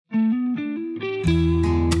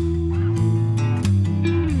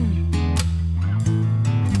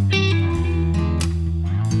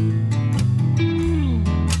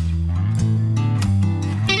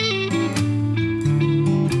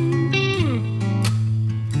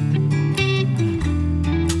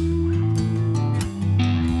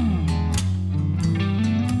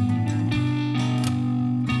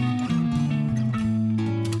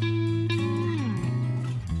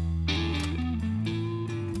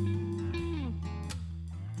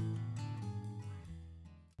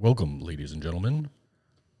Welcome, ladies and gentlemen,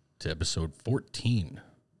 to episode 14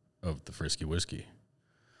 of the Frisky Whiskey.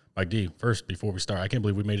 Mike D, first, before we start, I can't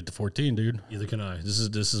believe we made it to 14, dude. Either can I. This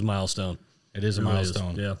is milestone. It is a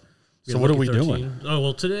milestone. Yeah. So what are we doing? Oh,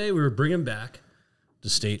 well, today we were bringing back the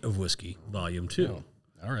State of Whiskey, Volume 2.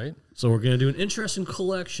 All right. So we're going to do an interesting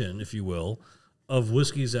collection, if you will, of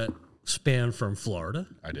whiskeys that span from Florida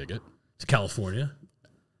I dig it. to California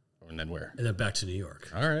And then where? and then back to New York.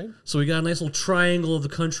 All right. So we got a nice little triangle of the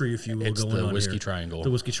country, if you will, It's going the on whiskey here. triangle. The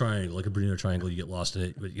whiskey triangle, like a Bermuda Triangle, you get lost in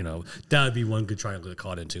it. But, that would be one good triangle to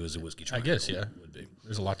caught into is a whiskey I triangle. guess, yeah. Would be.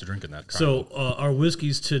 There's a lot to drink in that triangle. So our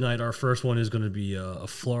whiskeys tonight, our first one is going to be a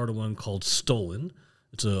Florida one called Stolen.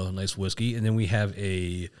 It's a nice whiskey. And then we have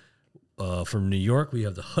from New York, we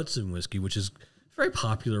have the Hudson whiskey, which is very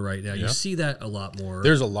popular right now. You see that a lot more.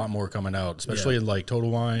 There's a lot more coming out, especially in like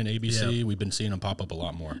Total Wine, ABC. Yeah. We've been seeing them pop up a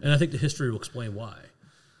lot more. And I think the history will explain why.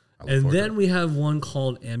 I look And forward to then we have one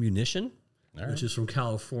called Ammunition, All right. which is from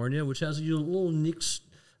California, which has a little uniqueness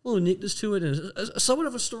to it, and somewhat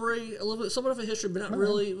of a story, a little bit, somewhat of a history, but not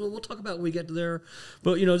really. We'll talk about when we get there.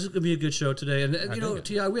 But it's going to be a good show today. And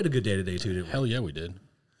Ti, we had a good day today too, didn't we? Hell yeah, we did.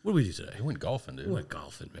 What did we do today? We went golfing, dude. We went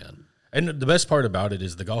golfing, man. And the best part about it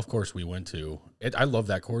is the golf course we went to. I love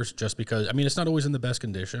that course just because, it's not always in the best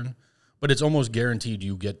condition, but it's almost guaranteed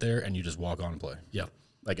you get there and you just walk on and play. Yeah.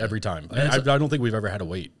 Like every time. I don't think we've ever had to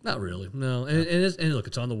wait. Not really, no. And look,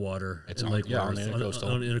 it's on the water. It's on on Lake the Worth, Intercoastal.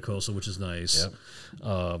 on the Intercoastal, which is nice.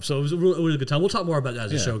 Yep. So it was a really good time. We'll talk more about that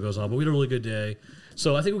as the show goes on, but we had a really good day.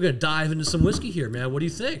 So I think we're going to dive into some whiskey here, man. What do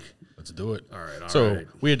you think? Let's do it. All right. So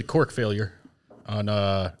we had cork failure on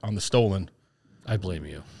the Stolen. I blame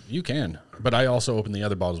you. You can, but I also opened the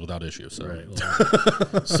other bottles without issue. So Right.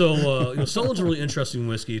 Well, so Stolen's a really interesting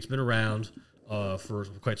whiskey. It's been around for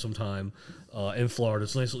quite some time in Florida.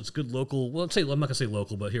 It's nice. It's good local. Well, I'm not gonna say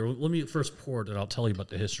local, but here, let me first pour it, and I'll tell you about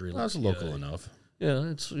the history. that's local enough. Yeah,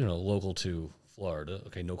 it's local to Florida.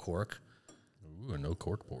 Okay, no cork. Ooh, no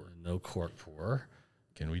cork pour. No cork pour.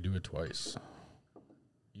 Can we do it twice?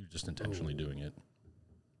 You just intentionally doing it.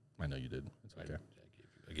 I know you did. It's okay.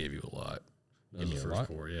 I gave you a lot. Give me a lot.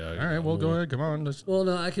 Pour, yeah. All right, well, go ahead. Come on. Well,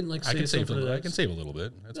 no, I can I can save. something I can save a little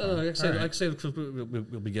bit. That's No, fine. I can say because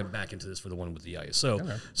we'll be getting back into this for the one with the ice. So,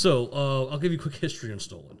 Okay. I'll give you a quick history on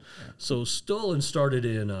Stolen. So, Stolen started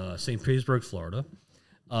in St. Petersburg, Florida,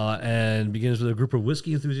 and begins with a group of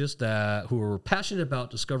whiskey enthusiasts who were passionate about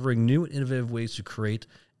discovering new and innovative ways to create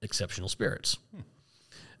exceptional spirits.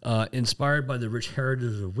 Inspired by the rich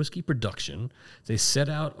heritage of whiskey production, they set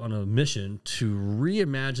out on a mission to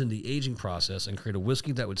reimagine the aging process and create a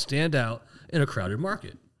whiskey that would stand out in a crowded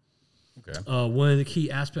market. Okay. One of the key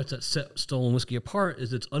aspects that set Stolen whiskey apart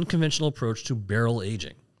is its unconventional approach to barrel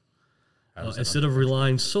aging. Instead of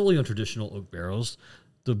relying solely on traditional oak barrels,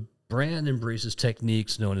 the brand embraces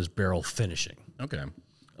techniques known as barrel finishing. Okay.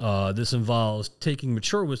 This involves taking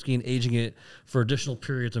mature whiskey and aging it for additional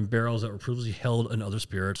periods in barrels that were previously held in other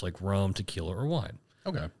spirits like rum, tequila, or wine.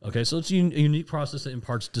 Okay. Okay, so it's a unique process that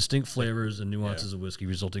imparts distinct flavors and nuances of whiskey,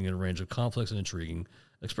 resulting in a range of complex and intriguing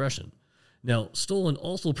expression. Now, Stolen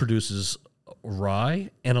also produces rye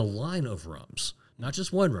and a line of rums, not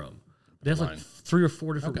just one rum. They have like 3 or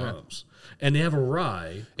 4 different rums, and they have a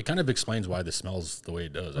rye. It kind of explains why this smells the way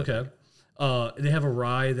it does. Okay, they have a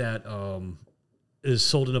rye that is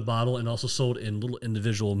sold in a bottle and also sold in little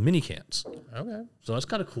individual mini cans. Okay. So that's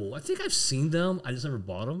kind of cool. I think I've seen them. I just never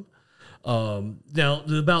bought them. Now,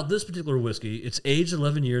 about this particular whiskey, it's aged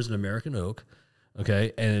 11 years in American oak,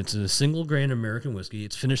 okay, and it's a single grain American whiskey.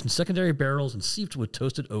 It's finished in secondary barrels and seeped with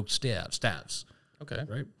toasted oak staves. Okay.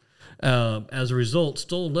 Right? As a result,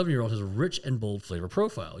 Stolen 11-year-old has a rich and bold flavor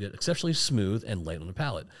profile, yet exceptionally smooth and light on the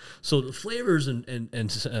palate. So the flavors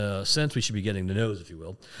and scents we should be getting, the nose, if you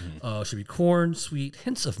will, should be corn, sweet,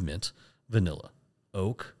 hints of mint, vanilla,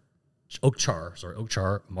 oak char,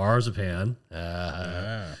 marzipan,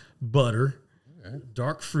 butter,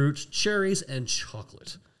 dark fruits, cherries, and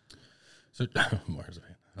chocolate. So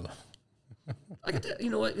marzipan. I love. I get that. You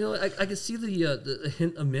know what? I can see the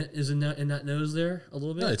hint of mint is in that nose there a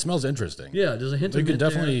little bit. Yeah, it smells interesting. Yeah, there's a hint. You of can mint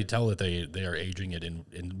definitely tell that they are aging it in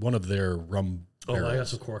one of their rum barrels. I got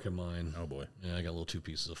some cork in mine. Oh boy. Yeah, I got little 2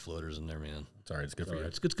 pieces of floaters in there, man. Sorry, it's good for you.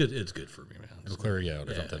 It's good. It's good for me, man. It'll clear you out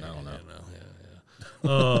or something. I don't know. Yeah.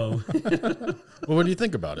 Well, what do you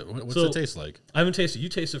think about it? What's it taste like? I haven't tasted it. You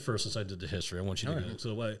taste it first since I did the history. I want you to get it.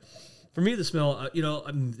 So, for me, the smell,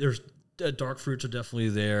 there's dark fruits are definitely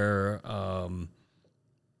there. I'm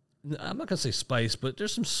not gonna say spice, but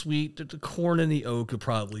there's some sweet. The corn and the oak are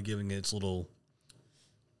probably giving it its little.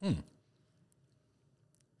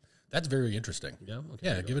 That's very interesting. Yeah. Okay.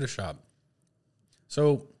 Yeah, give it a shot.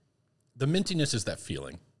 So, the mintiness is that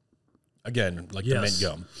feeling. Again, like Yes. the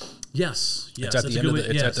mint gum. Yes. It's at the end of the,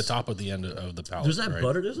 it's at the top of the end of the palate. There's that right?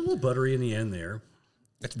 butter. There's a little buttery in the end there.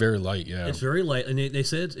 It's very light, yeah. It's very light, and they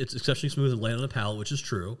said it's exceptionally smooth and light on the palate, which is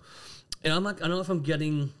true. And I don't know if I'm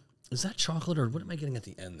getting, is that chocolate or what am I getting at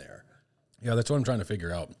the end there? Yeah, that's what I'm trying to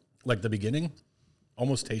figure out. Like the beginning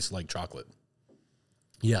almost tastes like chocolate.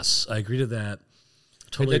 Yes, I agree to that.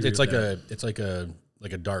 Totally, It's agree like with it's like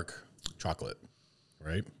a dark chocolate,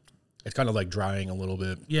 right? It's kind of like drying a little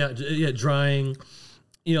bit, that. Yeah, drying.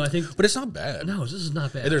 You know, I think but it's not bad. no, this is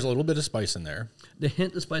not bad. There's a little bit of spice in there. The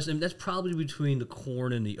hint, the spice, and that's probably between the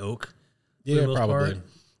corn and the oak. for Yeah, the most probably.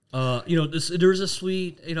 part. You know, there's a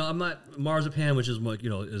sweet. You know, I'm not marzipan, which is like, you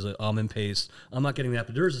know, is an almond paste. I'm not getting that,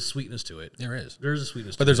 but there is a sweetness to it. There is, There's a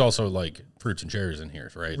sweetness, but to there's also like fruits and cherries in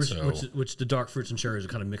here, right? it, which the dark fruits and cherries are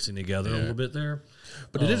kind of mixing together a little bit there.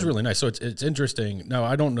 But it is really nice. So it's interesting. Now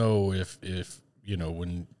I don't know if you know,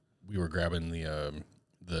 when we were grabbing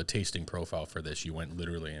the tasting profile for this, you went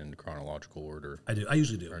literally in chronological order, I do. I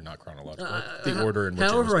usually do. or not chronological, the order in which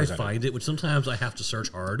However, it was I presented. find it, which sometimes I have to search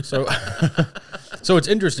hard. So, so it's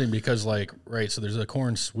interesting because, like, right, so there's a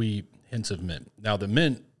corn sweet, hints of mint. Now the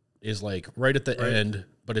mint is like right at the end,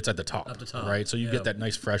 but it's at the top, top, right? So you yeah. get that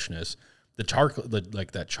nice freshness. The chocolate,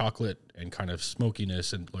 like that chocolate and kind of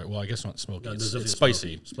smokiness, and well, I guess not smoky. there's It's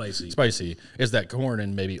definitely spicy. Spicy. Is that corn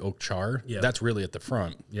and maybe oak char? Yeah. That's really at the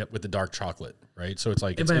front. Yep. With the dark chocolate, right? So it's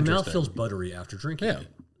like And it's my mouth interesting. feels buttery after drinking Yeah. it.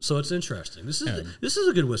 So it's interesting. This is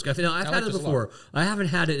a good whiskey. I've like had it this a before. I haven't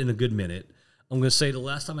had it in a good minute. I'm going to say the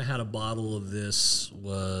last time I had a bottle of this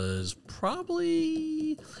was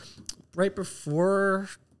probably right before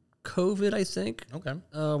COVID, I think. Okay.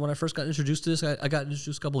 When I first got introduced to this, I got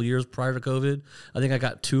introduced a couple of years prior to COVID. I think I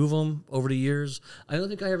got 2 of them over the years. I don't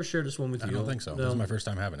think I ever shared this one with you. I don't think so. This is my first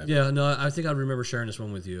time having it. Yeah, no, I think I remember sharing this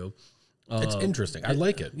one with you. It's interesting. I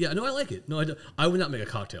like it. Yeah, no, I like it. No, I would not make a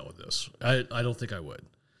cocktail with this. I don't think I would.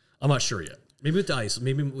 I'm not sure yet. Maybe with the ice.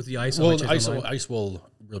 Maybe with the ice. I Well, might change my mind. ice will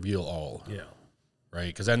reveal all, Yeah. right?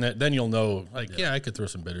 Because then you'll know, like, yeah, I could throw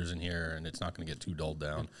some bitters in here, and it's not going to get too dulled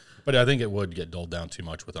down. But I think it would get dulled down too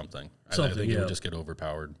much with something. I Something, think it yeah. would just get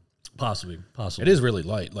overpowered. Possibly. It is really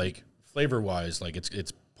light, like flavor wise. Like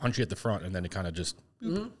it's punchy at the front, and then it kind of just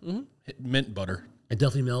hit mint butter. It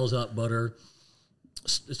definitely mellows out butter.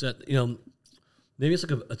 It's that, you know, maybe it's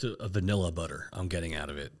like a vanilla butter I'm getting out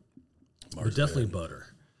of it. But definitely butter.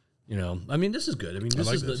 You know, I mean, this is good. I mean, this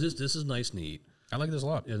like is this. this is nice, neat. I like this a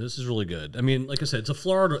lot. Yeah, this is really good. I mean, like I said, it's a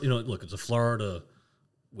Florida. You know, look, it's a Florida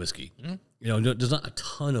whiskey. You know, there's not a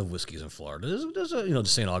ton of whiskeys in Florida. There's a, you know, the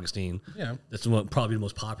St. Augustine. Yeah. That's probably the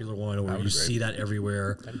most popular one, where you see that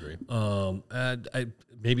everywhere. I'd agree. And I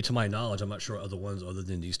maybe to my knowledge, I'm not sure other ones other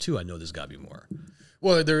than these 2. I know there's got to be more.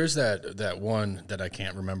 Well, there is that one that I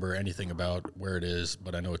can't remember anything about where it is,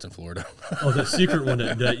 but I know it's in Florida. Oh, the secret one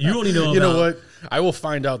that you only know about. You know what? I will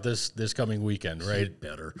find out this coming weekend, right?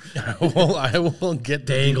 Better. I will get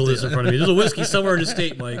the Dangle this detail. in front of me. There's a whiskey somewhere in the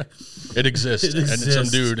state, Mike. It exists, It and some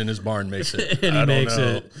exists. dude in his barn makes it. And I he don't makes know.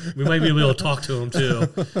 it. We might be able to talk to him too.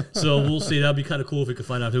 So we'll see. That'd be kind of cool if we could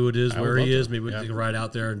find out who it is, where would he love is. to. Maybe we Yeah. can ride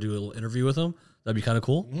out there and do a little interview with him. That'd be kind of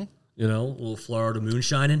cool. You know, a little Florida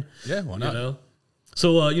moonshining. Yeah, why You not? know.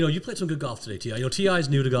 So you know, you played some good golf today, Ti. You know, Ti's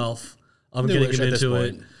new to golf. I'm getting Newish him at this into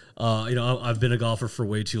it. point. You know, I've been a golfer for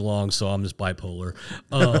way too long, so I'm just bipolar.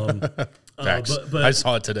 Facts. but- I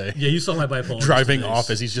saw it today. Yeah, you saw my bipolar. Driving today. off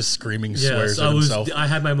as he's just screaming Yes, swears at himself. I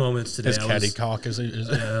had my moments today. His I caddy was- cock is.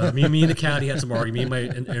 me and the caddy had some arguments. Me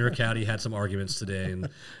and my inner caddy had some arguments today,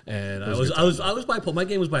 and I was bipolar. My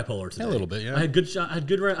game was bipolar today. A little bit, yeah. I had good shot. I had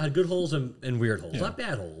good holes and weird holes. Not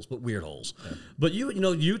bad holes, but weird holes. But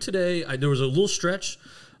you today. There was a little stretch.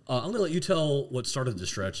 I'm going to let you tell what started the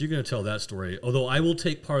stretch. You're going to tell that story, although I will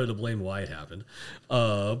take part of the blame why it happened.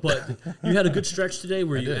 But you had a good stretch today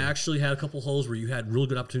where you actually had a couple holes where you had real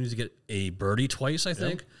good opportunities to get a birdie twice, I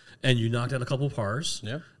think, and you knocked out a couple pars,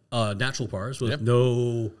 natural pars with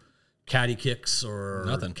no caddy kicks or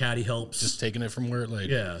Nothing. caddy helps. Just taking it from where it laid.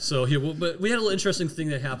 Yeah, so here, but we had a little interesting thing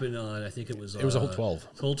that happened on, I think it was was a hole 12.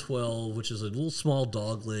 Hole 12, which is a little small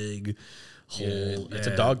dog leg hole. It's a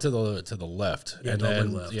and- dog to the left, Yeah, and dog leg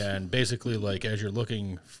then left. and basically like as you're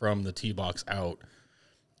looking from the tee box out,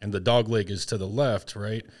 and the dog leg is to the left,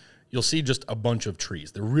 right? You'll see just a bunch of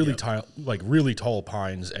trees. They're really tall, like really tall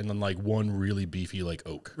pines, and then like one really beefy like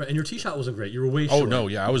oak. Right, and your tee shot wasn't great. You were way short. Oh no,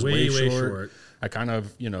 yeah, I was way short. I kind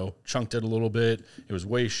of chunked it a little bit. It was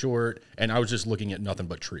way short, and I was just looking at nothing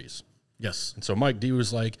but trees. Yes. And so Mike D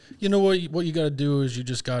was like, you know what you got to do is you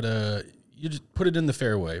just put it in the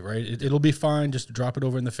fairway, right? It'll be fine. Just drop it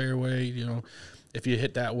over in the fairway, If you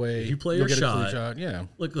hit that way, you play you'll your get a clean shot. shot. Yeah.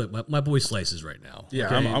 Look, my boy slices right now. Yeah,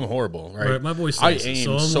 okay? I'm horrible, right? Right, my boy I slices. aim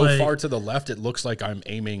So I'm so like- far to the left, it looks like I'm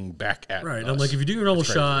aiming back at Right. us. I'm like, if you do your normal It's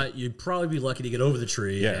crazy. shot, you'd probably be lucky to get over the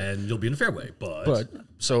tree Yeah. and you'll be in the fairway. But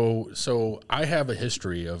so I have a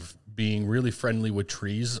history of being really friendly with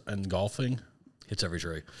trees and golfing. hits every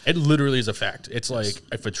tree. It literally is a fact. It's like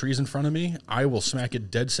if a tree's in front of me, I will smack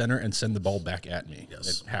it dead center and send the ball back at me.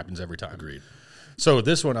 Yes. It happens every time. Agreed. So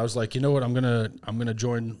this one, I was like, you know what? I'm gonna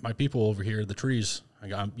join my people over here, the trees.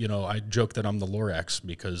 I joke that I'm the Lorax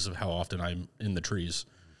because of how often I'm in the trees.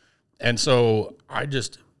 And so I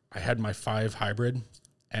had my 5 hybrid,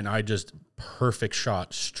 and I just perfect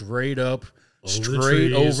shot straight up, straight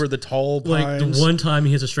trees. over the tall Like pines. the one time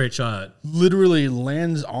he hits a straight shot, Literally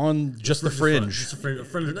lands on just the fringe. Just a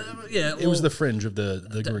fringe. Yeah, It was the fringe of the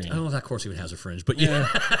I don't green. know if that course even has a fringe, but yeah.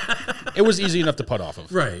 It was easy enough to putt off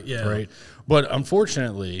of. Right, yeah. Right. But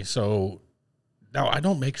unfortunately, so now I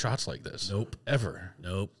don't make shots like this. Nope. Ever.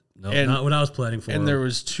 Nope. And- Not what I was planning for. And there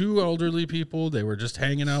was 2 elderly people. They were just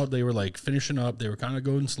hanging out. They were like finishing up. They were kind of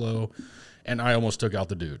going slow. And I almost took out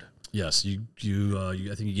the dude. Yes, you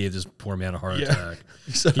I think you gave this poor man a heart attack.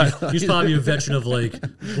 So He's probably a veteran of like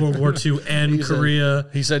World War II and Korea.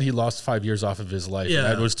 He said he lost 5 years off of his life. Yeah.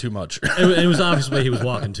 That was too much. And it was obvious the way he was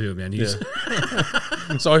walking too, man. He's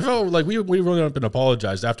So I felt like we went up and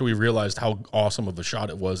apologized after we realized how awesome of a shot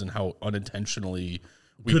it was and how unintentionally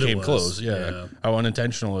we Good it came was. close. Yeah. How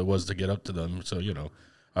unintentional it was to get up to them. So,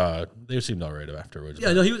 they seemed all right afterwards.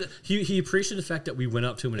 Yeah, no, he appreciated the fact that we went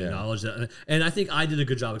up to him and acknowledged that, and I think I did a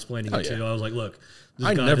good job explaining it too. I was like, "Look, this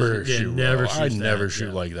I guy never doesn't- yeah, shoot. never I shoots never that." shoot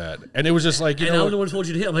Yeah. like that. And it was just like, And I'm the one who told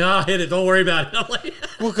you to hit. I'm like, "Ah, hit it. Don't worry about it." I'm like,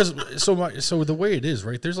 well, because so the way it is,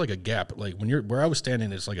 right? There's like a gap. Like where I was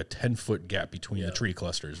standing, it's like a 10-foot gap between the tree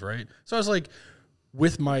clusters, right? So I was like,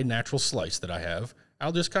 with my natural slice that I have,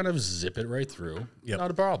 I'll just kind of zip it right through. Yep. Not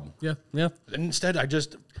a problem. yeah, yeah. And instead, I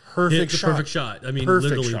just Hit perfect the shot. perfect shot. I mean, Perfect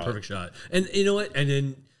literally shot. perfect shot. And you know what? And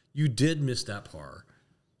then you did miss that par.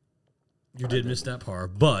 You did miss that par,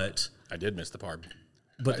 but I did miss the par.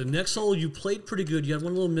 the next hole you played pretty good. You had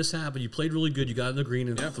one little mishap, but you played really good. You got in the green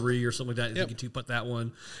in 3 or something like that. I think you 2-putt that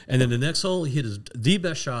one. And then the next hole, he hit the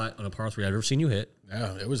best shot on a par 3 I've ever seen you hit.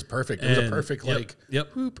 Yeah, it was perfect. It was a And- perfect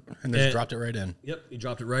yep. whoop, and just dropped it right in. Yep, he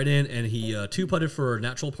dropped it right in, and he 2-putted for a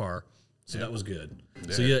natural par, so that was good.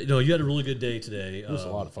 So yeah, you had a really good day today. It was a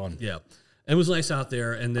lot of fun. Yeah, and it was nice out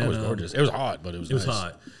there, and then It was gorgeous. It was hot, but it was It was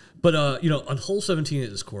hot, but on hole 17 at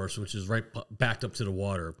this course, which is right backed up to the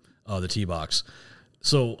water, the tee box.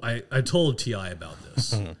 So I told Ti about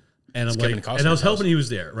this, and I'm Kevin like, Costner's and I was house. hoping he was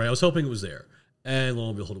there, right? I was hoping it was there, and lo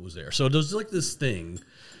and behold, it was there. So there's like this thing.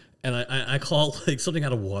 And I call it like something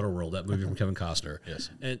out of Waterworld, that movie from Kevin Costner.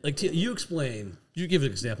 Yes. And like you explain, you give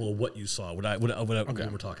an example of what you saw. What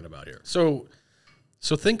we're talking about here. So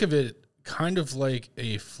think of it kind of like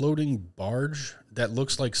a floating barge that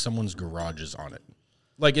looks like someone's garage is on it.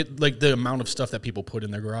 Like the amount of stuff that people put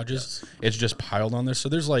in their garages, it's just piled on there. So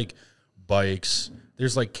there's like bikes,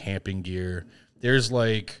 there's like camping gear, there's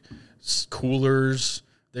like coolers,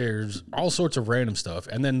 there's all sorts of random stuff.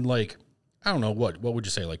 And then like, I don't know, what would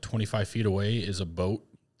you say, like 25 feet away is a boat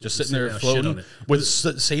just sitting there Yeah, shit on floating it. with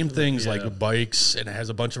same things like bikes, and it has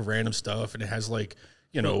a bunch of random stuff, and it has like,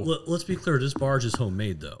 Let's be clear. This barge is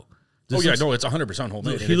homemade, though. This oh yeah, looks- no, it's 100%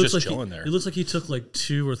 homemade. He And it's looks just like chilling there. It looks like he took like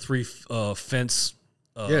 2 or 3 fence,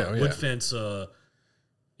 wood fence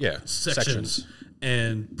Yeah, sections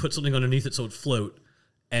and put something underneath it so it float.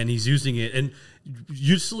 And he's using it, and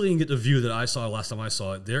you still didn't get the view that I saw last time I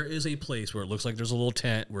saw it. There is a place where it looks like there's a little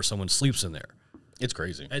tent where someone sleeps in there. It's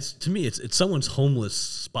crazy. To me, it's someone's homeless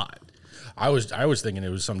spot. I was thinking it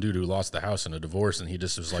was some dude who lost the house in a divorce, and he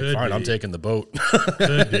just was like, Could "Fine, I'm be. taking the boat,"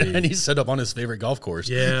 Could be. and he set up on his favorite golf course.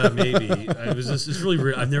 Yeah, maybe. It's really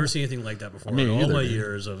weird. I've never seen anything like that before Me in all either, my dude.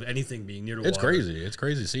 years of anything being near the It's water. crazy. It's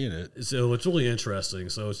crazy seeing it. So it's really interesting.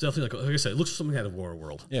 So it's definitely like I said, it looks like something out of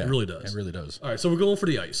Waterworld. Yeah, It really does. It really does. All right, so we're going for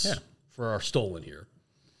the ice. Yeah. For our stolen here.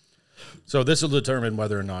 So this will determine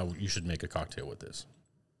whether or not you should make a cocktail with this.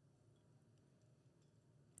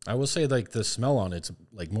 I will say, like, the smell on it's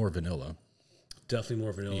like more vanilla. Definitely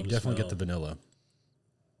more vanilla. You to definitely smell. get the vanilla.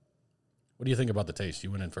 What do you think about the taste? You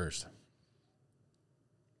went in first.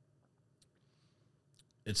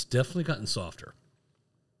 It's definitely gotten softer.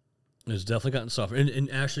 It's definitely gotten softer. And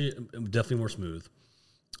actually, definitely more smooth.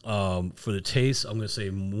 For the taste, I'm going to say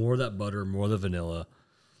more of that butter, more of the vanilla.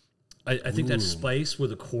 I think that spice where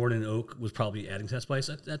the corn and oak was probably adding to that spice,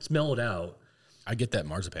 that's mellowed out. I get that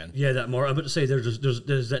marzipan. Yeah, that more. I'm about to say there's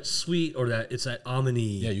that sweet or that it's that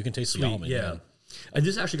almondy. Yeah, you can taste the sweet. almond. Yeah. And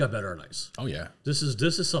this actually got better on ice. Oh yeah. This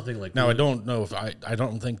is something like Now I don't know if I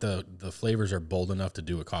don't think the flavors are bold enough to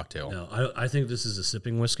do a cocktail. No, I think this is a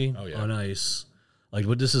sipping whiskey on ice. Like,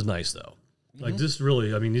 but this is nice though. Like this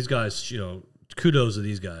really, I mean, these guys, kudos to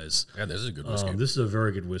these guys. Yeah, this is a good whiskey. This is a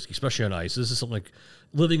very good whiskey, especially on ice. This is something like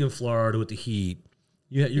living in Florida with the heat.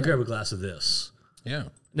 You grab a glass of this. Yeah.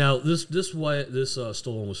 Now this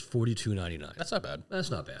Stollen was $42.99. That's not bad.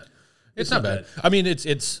 That's not bad. It's not bad. I mean,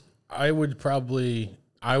 it's. I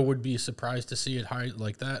would be surprised to see it high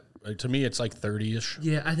like that. To me, it's like 30-ish.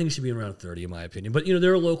 Yeah, I think it should be around 30 in my opinion. But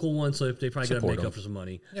they're a local one, so they probably got to make them. up for some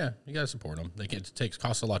money. Yeah, you gotta support them.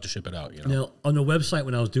 Costs a lot to ship it out. Now on the website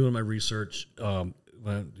when I was doing my research,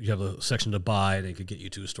 when you have a section to buy, they could get you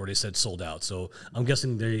to a store. They said sold out, so I'm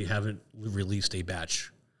guessing they haven't released a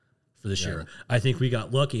batch for this year. I think we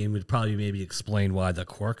got lucky and would probably maybe explain why the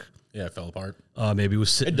cork. Yeah, it fell apart. Maybe it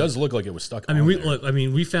was sitting. It does look like it was stuck.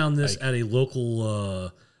 We found this at a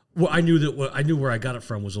local. Well, I knew where I got it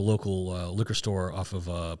from was a local liquor store off of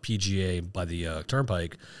PGA by the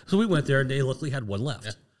Turnpike. So we went there, and they luckily had one left.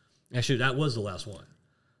 Yeah. Actually, that was the last one.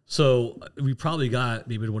 So we probably got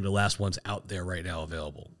maybe one of the last ones out there right now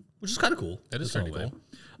available, which is kind of cool. That is kind of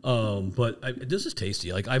cool. But this is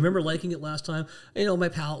tasty. Like I remember liking it last time. My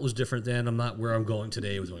palate was different then. I'm not where I'm going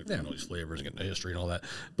today with all these flavors and getting the history and all that.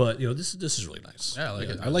 But this is really nice. Yeah, I like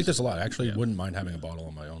it. I like this a lot. I actually wouldn't mind having a bottle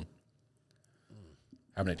on my own.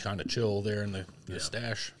 Having it kind of chill there in the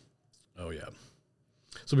stash. Oh yeah.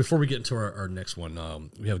 So before we get into our next one,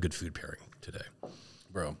 we have a good food pairing today,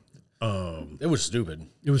 bro. It was stupid.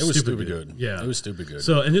 It was stupid good. Yeah, it was stupid good.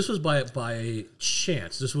 So, and this was by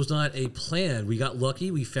chance. This was not a plan. We got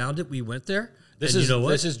lucky. We found it. We went there. This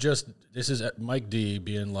is Mike D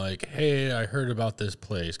being like, "Hey, I heard about this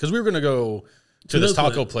place," because we were gonna go to this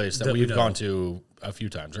taco place that we've gone to a few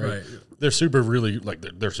times, right? They're super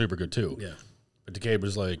they're super good too. Yeah. But DeCabe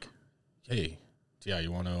was like, "Hey, yeah,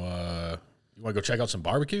 you want to go check out some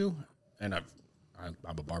barbecue?" And I'm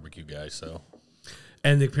a barbecue guy, so.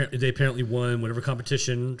 And they apparently won whatever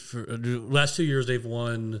competition for last 2 years. They've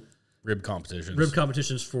won rib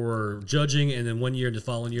competitions for judging, and then 1 year, the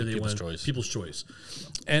following year, they won People's Choice.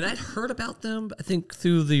 And I'd heard about them, I think,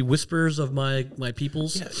 through the whispers of my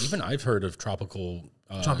peoples. Yeah, even I've heard of Tropical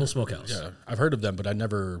Smokehouse. Yeah, I've heard of them, but I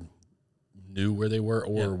never knew where they were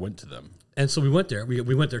or went to them. And so we went there. We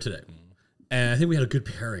went there today. And I think we had a good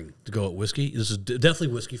pairing to go at whiskey. This is definitely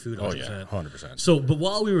whiskey food. 100%. Oh, yeah, 100%. So, but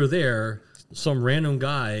while we were there, some random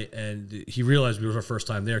guy, and he realized it was our first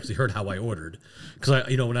time there because he heard how I ordered. Because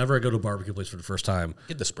whenever I go to a barbecue place for the first time,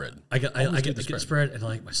 get the spread. I get the spread, and I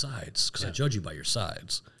like my sides because I judge you by your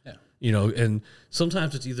sides. Yeah. And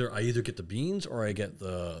sometimes it's I either get the beans or I get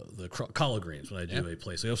the collard greens when I do a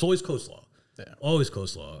place. So it's always coleslaw. Yeah. Always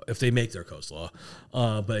coleslaw if they make their coleslaw,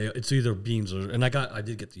 but it's either beans and I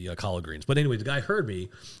did get the collard greens. But anyway, the guy heard me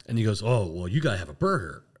and he goes, "Oh, well, you gotta have a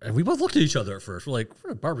burger." And we both looked at each other at first. We're like,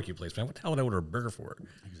 "We're at a barbecue place, man. What the hell would I order a burger for?"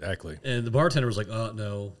 Exactly. And the bartender was like,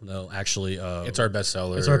 no, actually, it's our best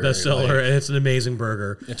seller. It's our best seller, and it's an amazing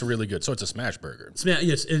burger. It's really good. So it's a smash burger.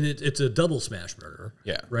 Yes, and it's a double smash burger.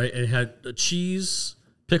 Yeah. Right, and it had cheese,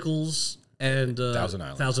 pickles, and Thousand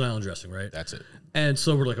Island dressing. Right. That's it. And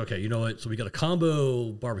so we're like, okay, you know what? So we got a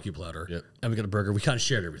combo barbecue platter, and we got a burger. We kind of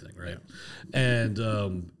shared everything, right? And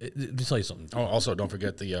let me tell you something. Oh, also, don't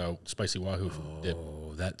forget the spicy wahoo dip.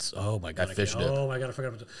 Oh my god, that fish dip. Oh my god, I forgot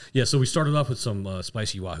about that. Yeah, so we started off with some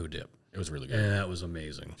spicy wahoo dip. It was really good, and that was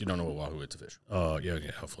amazing. If you don't know what wahoo, it's a fish. Oh yeah,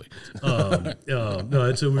 hopefully. No, it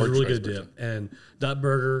was a really good dip, and that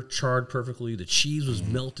burger charred perfectly. The cheese was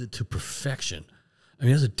melted to perfection. I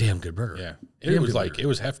mean, it was a damn good burger. Yeah. It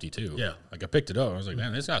was hefty too. Yeah. Like I picked it up. I was like,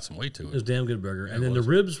 man, it's got some weight to it. It was a damn good burger. And then the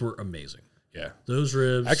ribs were amazing. Yeah. Those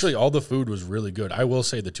ribs. Actually, all the food was really good. I will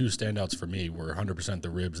say the two standouts for me were 100% the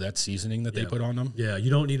ribs. That seasoning that they put on them. Yeah. You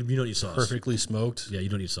don't need sauce. Perfectly smoked. Yeah. You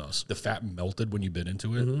don't need sauce. The fat melted when you bit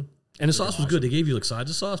into it. Mm-hmm. And the sauce was good. They gave you sides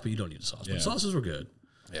of sauce, but you don't need the sauce. But the sauces were good.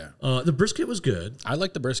 Yeah. The brisket was good. I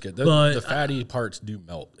like the brisket. The fatty parts do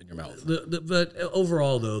melt in your mouth. But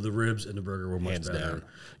overall, though, the ribs and the burger were much better.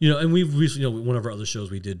 Down. And we've recently, one of our other shows,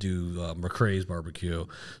 we did do McCrae's barbecue.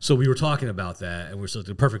 So we were talking about that, and we're saying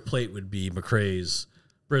the perfect plate would be McCrae's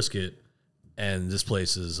brisket, and this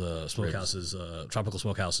place's Smokehouse's Tropical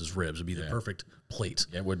Smokehouse's ribs would be the perfect plate.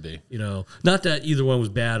 Yeah, it would be. Not that either one was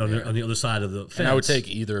bad on the other side of the fence. And I would take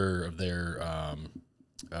either of their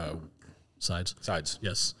sides.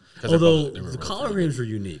 Yes. Although the collard greens were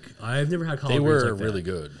unique. I've never had collard greens like that. They were really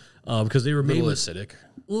good. Because they were made with acidic.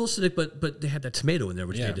 A little acidic, but they had that tomato in there,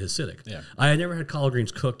 which made it acidic. Yeah. I had never had collard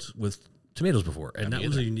greens cooked with tomatoes before, and that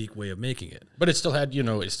was a unique way of making it. But it still had,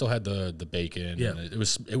 it still had the bacon. Yeah. And it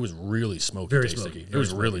was really smoky. Very tasting. smoky. It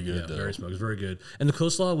was really good, Yeah, though. very smoky. It was very good. And the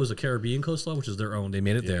coleslaw was a Caribbean coleslaw, which is their own. They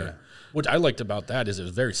made it there. What I liked about that is it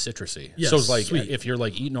was very citrusy. Yes, so it's like sweet. if you're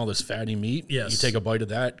like eating all this fatty meat, Yes. you take a bite of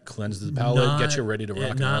that, cleanse the palate, get you ready to rock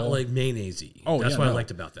and Not roll. like mayonnaise-y. Oh, That's yeah, what I no.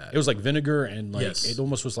 liked about that. It was like vinegar and like Yes. it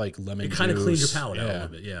almost was like lemon juice. It kind of cleaned your palate out a little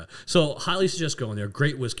bit, yeah. So highly suggest going there.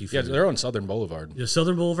 Great whiskey Yeah, food. they're on Southern Boulevard. Yeah,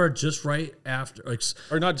 Southern Boulevard, just right after, like,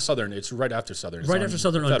 Or not Southern, it's right after Southern. It's right on after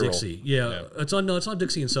Southern on Federal. Dixie. Yeah, it's on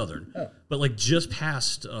Dixie and Southern, but like just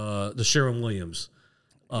past the Sherwin Williams.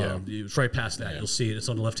 It's right past that. You'll see it. It's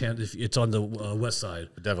on the left hand. It's on the west side.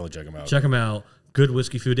 Definitely check them out. Check them out. Good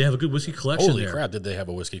whiskey food. They have a good whiskey collection Holy there. crap, did they have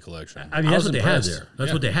a whiskey collection? I mean, that's was what they impressed. had there. That's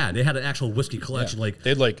Yeah. what they had. They had an actual whiskey collection. Yeah. Like,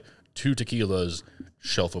 they had like 2 tequilas,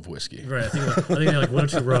 shelf of whiskey. right, I think they had like 1 or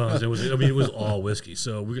 2 rums. It was all whiskey.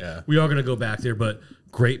 So we are going to go back there, but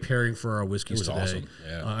great pairing for our whiskeys was today. awesome.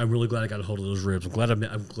 Yeah. I'm really glad I got a hold of those ribs.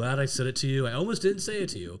 I'm glad I said it to you. I almost didn't say it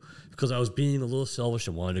to you because I was being a little selfish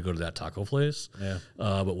and wanted to go to that taco place. Yeah.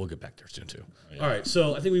 But we'll get back there soon too. All right,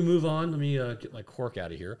 so I think we move on. Let me get my cork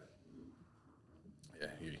out of here. Yeah,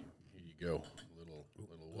 here you go. Little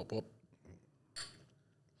whoop whoop.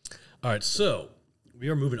 All right, so we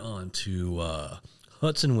are moving on to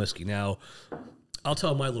Hudson whiskey. Now, I'll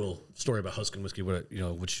tell my little story about Hudson whiskey, which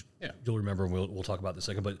you'll remember, and we'll talk about in a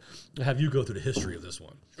second. But I'll have you go through the history of this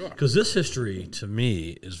one, because this history to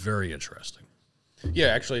me is very interesting. Yeah,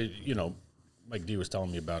 actually, Mike D was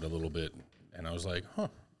telling me about it a little bit, and I was like, huh,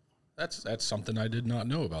 that's something I did not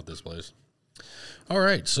know about this place. All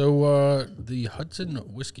right, so the Hudson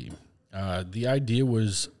whiskey. The idea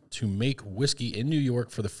was to make whiskey in New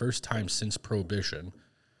York for the first time since Prohibition.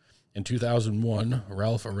 In 2001,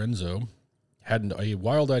 Ralph Arenzo had a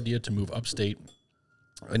wild idea to move upstate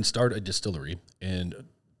and start a distillery in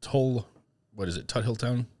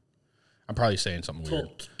Tuthilltown? I'm probably saying something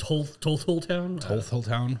weird. Tuthilltown?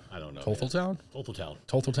 Tuthilltown? I don't know. Tuthilltown? Tuthilltown.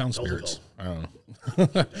 Tuthilltown Spirits. I don't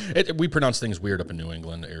know. We pronounce things weird up in New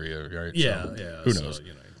England area, right? Yeah, So, yeah. Who knows?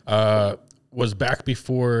 Was back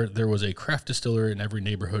before there was a craft distiller in every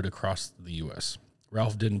neighborhood across the U.S.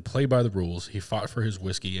 Ralph didn't play by the rules. He fought for his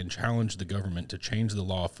whiskey and challenged the government to change the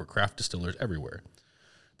law for craft distillers everywhere.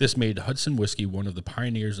 This made Hudson whiskey one of the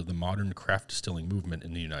pioneers of the modern craft distilling movement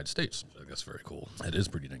in the United States. I think that's very cool. It is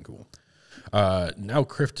pretty dang cool. Now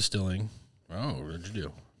craft distilling. Oh, what did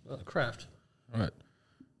you do? Craft. What?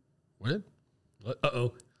 What?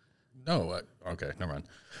 Uh-oh. No. Okay, never mind.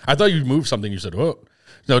 I thought you moved something. You said, whoa.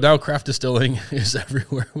 No, now craft distilling is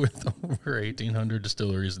everywhere with over 1,800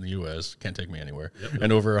 distilleries in the U.S. Can't take me anywhere.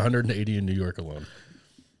 And over 180 in New York alone.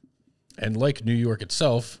 And like New York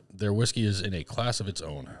itself, their whiskey is in a class of its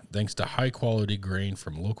own, thanks to high-quality grain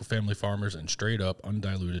from local family farmers and straight-up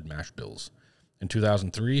undiluted mash bills. In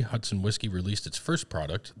 2003, Hudson Whiskey released its first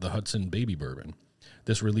product, the Hudson Baby Bourbon.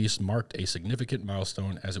 This release marked a significant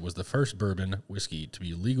milestone as it was the first bourbon whiskey to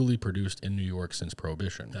be legally produced in New York since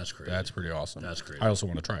Prohibition. That's crazy. That's pretty awesome. That's crazy. I also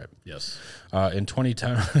want to try it. Yes. In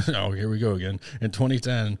 2010, oh, here we go again. In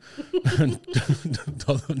 2010,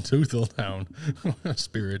 Tuthilltown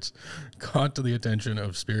Spirits caught to the attention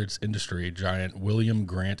of spirits industry giant William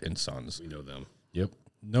Grant and Sons. We know them. Yep.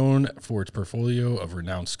 Known for its portfolio of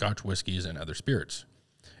renowned Scotch whiskies and other spirits.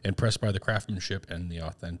 Impressed by the craftsmanship and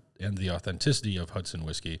the authenticity of Hudson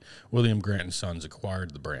whiskey, William Grant and Sons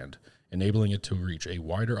acquired the brand, enabling it to reach a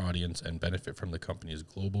wider audience and benefit from the company's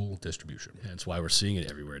global distribution. That's why we're seeing it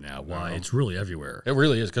everywhere now. Why it's really everywhere. It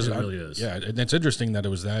really is. It really is. Yeah, and it's interesting that it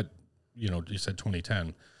was that, you said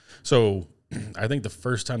 2010. So I think the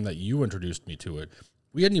first time that you introduced me to it,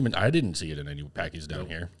 I didn't see it in any packages down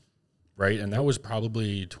here. Right, and that was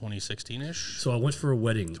probably 2016-ish. So I went for a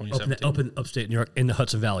wedding up in upstate New York in the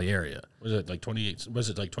Hudson Valley area. Was it like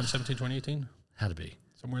 2017, 2018? Had to be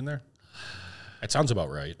Somewhere in there. It sounds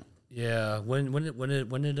about right. Yeah. When did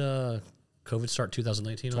COVID start?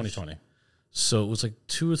 2019. 2020. So it was like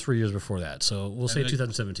 2 or 3 years before that. So we'll say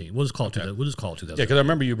 2017. We'll just call it 2017. Yeah, because I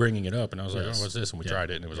remember you bringing it up, and I was like, "Oh, what's this?" And we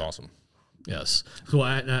tried it, and it was awesome. Yes. So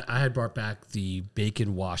I had brought back the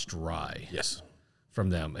bacon washed rye. Yes. From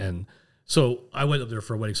them, and so I went up there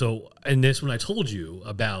for a wedding. So, and this, when I told you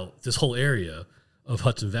about this whole area of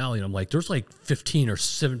Hudson Valley, and I'm like, there's like 15 or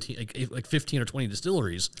 17, like 15 or 20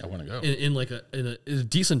 distilleries. I want to go. In a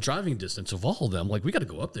decent driving distance of all of them. Like, we got to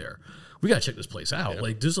go up there. We got to check this place out. Yep.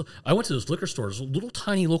 Like, I went to this liquor store, this little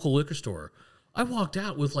tiny local liquor store. I walked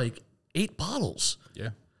out with like 8 bottles.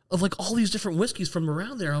 Yeah. Of like all these different whiskeys from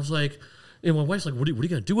around there. I was like, And my wife's like, what are you going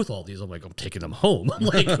to do with all these? I'm like, I'm taking them home. I'm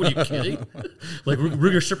like, what are you kidding? Like, we're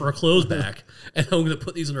going to ship our clothes back, and I'm going to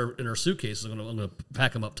put these in our suitcases. I'm going to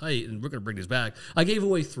pack them up tight, and we're going to bring these back. I gave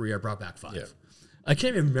away 3. I brought back 5. Yeah. I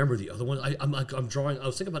can't even remember the other one. I'm drawing. I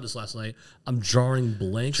was thinking about this last night. I'm drawing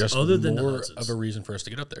blanks. Just other than more the of a reason for us to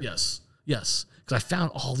get up there. Yes. Because I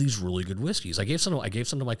found all these really good whiskeys. I gave some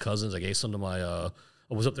to my cousins. I gave some to my.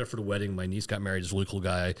 I was up there for the wedding. My niece got married. This really cool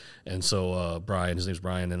guy, and so Brian, his name's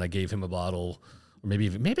Brian, and I gave him a bottle, or maybe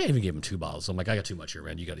I even gave him 2 bottles. I'm like, I got too much here,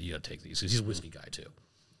 man. You got to take these. He's a whiskey guy too.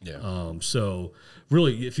 Yeah. So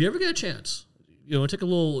really, if you ever get a chance, you want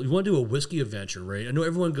to do a whiskey adventure, right? I know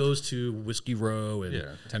everyone goes to Whiskey Row and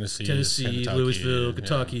Tennessee, Kentucky, Louisville,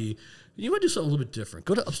 Kentucky. Yeah. You want to do something a little bit different.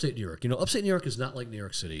 Go to upstate New York. Upstate New York is not like New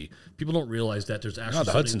York City. People don't realize that there's actually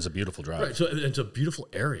the Hudson's a beautiful drive. Right, so it's a beautiful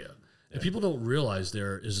area. And people don't realize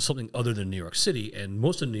there is something other than New York City, and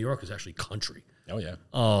most of New York is actually country. Oh yeah.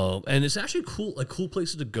 And it's actually cool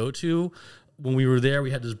places to go to. When we were there,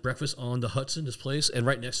 we had this breakfast on the Hudson, this place, and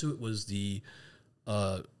right next to it was the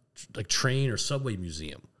train or subway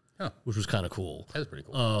museum, which was kind of cool. That was pretty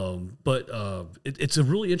cool. But it's a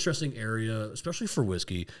really interesting area, especially for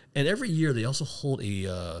whiskey. And every year they also hold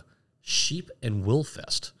a sheep and will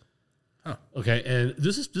fest. Huh. Okay, and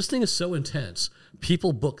this thing is so intense.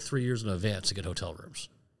 People book 3 years in advance to get hotel rooms.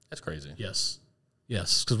 That's crazy. Yes,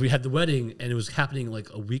 because we had the wedding and it was happening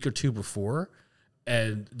like a week or 2 before,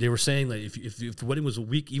 and they were saying that if the wedding was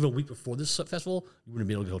even a week before this festival, you wouldn't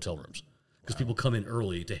be able to get hotel rooms because people come in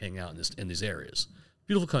early to hang out in these areas.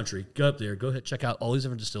 Beautiful country. Go up there. Go ahead, check out all these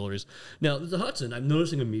different distilleries. Now the Hudson, I'm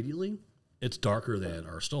noticing immediately, it's darker than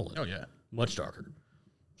our Stollen. Oh yeah, much darker.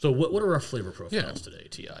 So what are our flavor profiles today,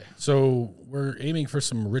 T.I.? So we're aiming for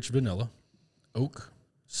some rich vanilla, oak,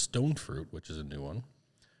 stone fruit, which is a new one,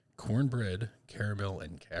 cornbread, caramel,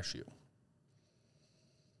 and cashew.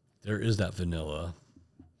 There is that vanilla.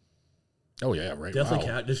 Oh yeah, right. Definitely,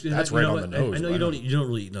 wow. That's right on the nose. I know you don't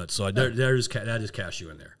really eat nuts, so that is cashew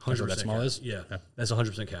in there. 100%. That smell is? Yeah, that's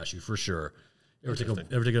 100% cashew for sure. Ever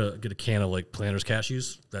get a can of like Planters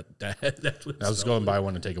cashews? That's what I was going to buy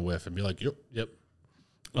one and take a whiff and be like, yep.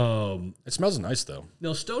 It smells nice though.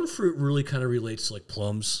 Now, stone fruit really kind of relates to like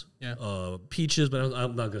plums, peaches, but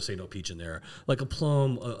I'm not going to say no peach in there. Like a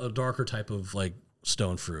plum, a darker type of like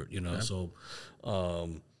stone fruit, So,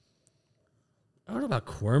 I don't know about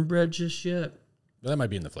cornbread just yet. That might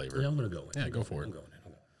be in the flavor. Yeah, I'm going to go in. Yeah, go for it. I'm going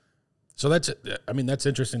in. So that's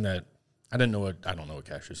interesting that I don't know what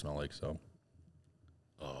cashews smell like. So,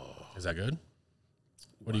 is that good?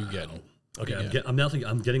 What are you getting? Okay,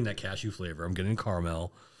 I'm getting that cashew flavor. I'm getting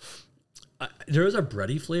caramel. There is a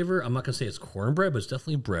bready flavor. I'm not gonna say it's cornbread, but it's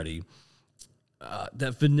definitely bready.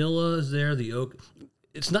 That vanilla is there. The oak.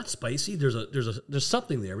 It's not spicy. There's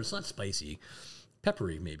something there, but it's not spicy.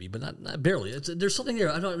 Peppery maybe, but not barely. There's something there.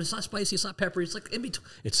 It's not spicy. It's not peppery. It's like in between.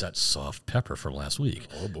 It's that soft pepper from last week.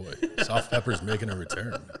 Oh boy, soft pepper's making a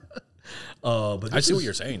return. But I see what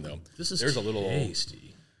you're saying though. There's a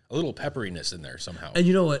little pepperiness in there somehow. And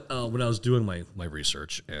you know what? When I was doing my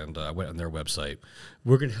research and I went on their website,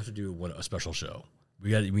 we're gonna have to do a special show.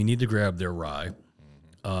 We need to grab their rye,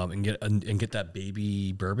 and get that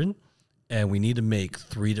baby bourbon, and we need to make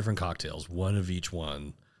 3 different cocktails, one of each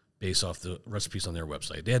one, based off the recipes on their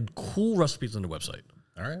website. They had cool recipes on their website.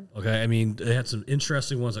 All right. Okay. I mean, they had some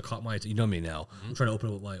interesting ones that caught my attention. You know me now. I'm trying to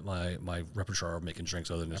open up my repertoire of making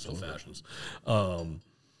drinks other than just old fashions.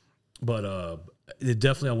 But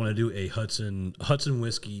definitely I want to do a Hudson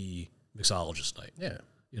whiskey mixologist night. Yeah.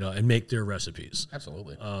 And make their recipes.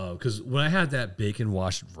 Absolutely. Because when I had that bacon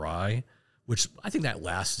washed rye, which I think that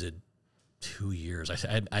lasted 2 years,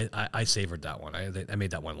 I savored that one. I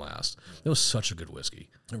made that one last. It was such a good whiskey.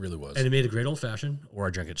 It really was. And it made a great old fashioned, or I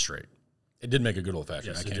drank it straight. It did make a good old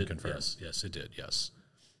fashioned. Yes, I can confirm. Yes, it did. Yes.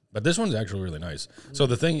 But this one's actually really nice. So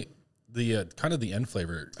the thing, the kind of the end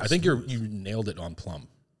flavor, I think you nailed it on plum.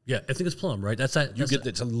 Yeah, I think it's plum, right? It's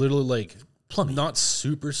a little like plummy, not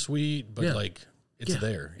super sweet, but like it's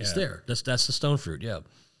there. Yeah. It's there. That's the stone fruit. Yeah.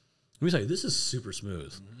 Let me tell you, this is super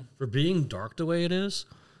smooth for being dark the way it is.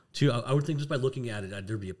 I would think just by looking at it,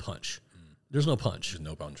 there'd be a punch. There's no punch. There's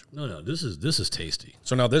no punch. No. This is tasty.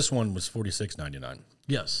 So now this one was $46.99.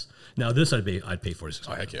 Yes. Now this I'd pay $46.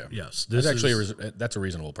 Oh heck yeah. Yes. That's a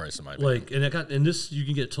reasonable price in my opinion. And this you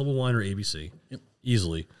can get Total Wine or ABC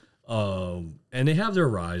easily. And they have their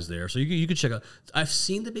ryes there, so you can check out. I've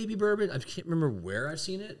seen the baby bourbon. I can't remember where I've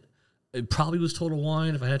seen it. It probably was Total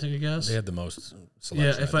Wine, if I had to take a guess. They had the most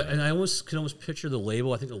selection. Yeah, I can almost picture the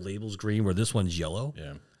label. I think the label's green, where this one's yellow.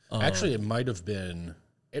 Yeah. Actually, it might have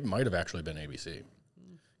actually been ABC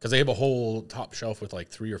because they have a whole top shelf with like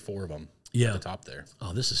 3 or 4 of them. Yeah. at the top there.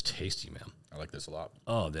 Oh, this is tasty, man. I like this a lot.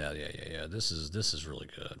 Oh, yeah. This is really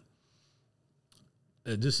good.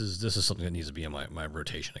 This is something that needs to be in my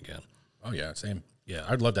rotation again. Oh yeah, same. Yeah.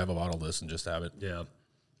 I'd love to have a bottle of this and just have it. Yeah.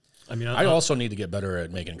 I mean, I also need to get better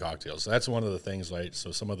at making cocktails. So that's one of the things, right?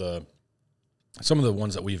 So some of the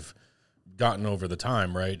ones that we've gotten over the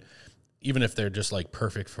time, right? Even if they're just like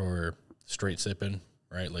perfect for straight sipping,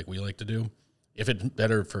 right? Like we like to do. If it's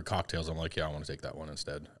better for cocktails, I'm like, yeah, I want to take that one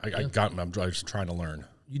instead. I'm just trying to learn.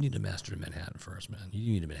 You need to master Manhattan first, man.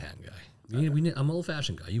 You need a Manhattan guy. I'm an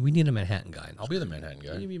old-fashioned guy. We need a Manhattan guy. I'll be the Manhattan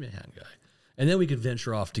guy. You need to be a Manhattan guy. And then we could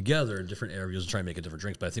venture off together in different areas and try and make a different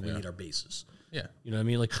drinks, but I think we need our bases. Yeah. You know what I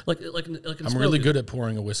mean? Like I'm really good at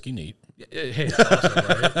pouring a whiskey neat. Hey, that's awesome,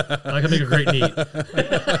 right? I can make a great neat.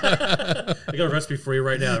 I got a recipe for you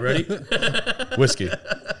right now. Ready? Whiskey.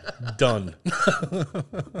 Done.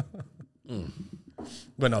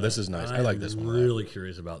 But no, this is nice. I like this one. I'm really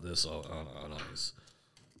curious about this on ice.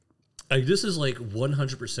 Like, this is like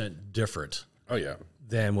 100% different Oh, yeah.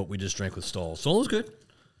 than what we just drank with Stoll. Stoll was good.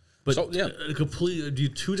 But So, yeah. completely do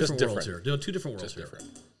two Just different worlds different. here. Do two different worlds Just here.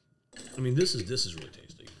 different. I mean, this is really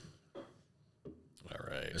tasty. All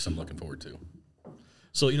right. This I'm looking forward to.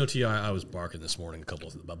 So, you know, T, I was barking this morning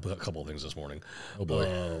about a couple of things this morning. Oh,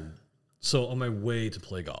 boy. So on my way to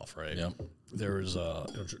play golf, right? Yeah. There was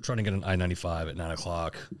trying to get an I-95 at 9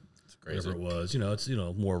 o'clock. It's crazy. Whatever it was, it's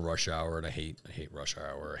more rush hour, and I hate rush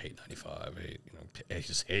hour. I hate 95. I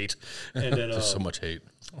just hate. And then There's so much hate.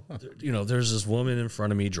 there's this woman in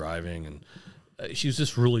front of me driving, and she was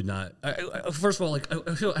just really not. First of all, like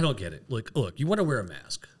I don't get it. Like, look, you want to wear a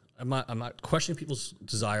mask. I'm not questioning people's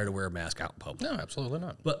desire to wear a mask out in public. No, absolutely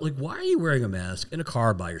not. But like, why are you wearing a mask in a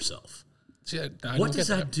car by yourself? See, I What don't does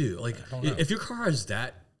get that do? Like, don't know. if your car is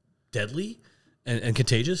that deadly and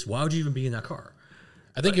contagious, why would you even be in that car?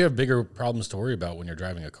 I think you have bigger problems to worry about when you're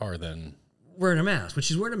driving a car than. Wearing a mask, but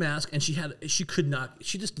she's wearing a mask, and she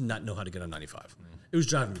just did not know how to get on 95. It was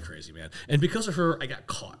driving me crazy, man. And because of her, I got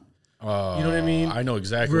caught. You know what I mean? I know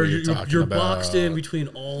exactly Where what you're talking you're about. boxed in between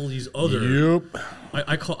all these other. Yep.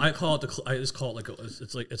 I just call it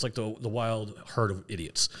it's like the wild herd of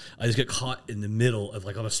idiots. I just get caught in the middle of,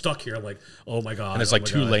 like, I'm stuck here. I'm like, oh my god. And it's oh like my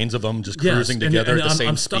two God. lanes of them just Yes, cruising together at the same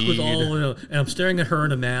I'm stuck speed. with all, and I'm staring at her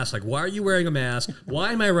in a mask. Like, why are you wearing a mask?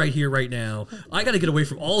 Why am I right here, right now? I got to get away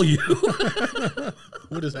from all you.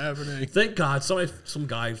 What is happening? Thank God, some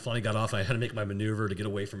guy finally got off. I had to make my maneuver to get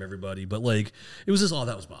away from everybody. But like, it was just all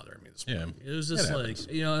that was bothering me this morning. Yeah, It was just it like, happens.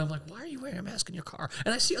 I'm like, why are you wearing a mask in your car?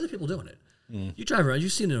 And I see other people doing it. You drive around,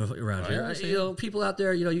 you've seen it around here. I see People out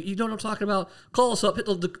there, you know what I'm talking about. Call us up. Hit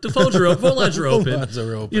the phones are open. Phone lines are open. lines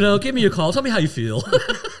are open. Give me a call. Tell me how you feel.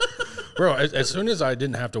 Bro, as soon as I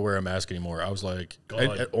didn't have to wear a mask anymore, I was like,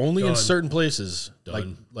 Gone. only in Done. certain places,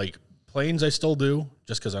 Done. like planes, I still do,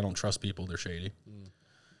 just because I don't trust people; they're shady.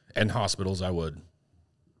 And hospitals, I would.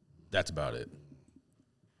 That's about it.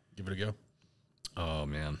 Give it a go. Oh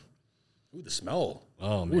man. Ooh, the smell.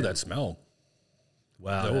 Oh, man. Ooh, that smell.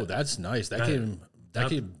 Wow. Oh, that's nice. That came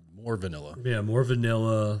more vanilla. Yeah, more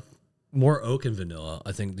vanilla, more oak and vanilla.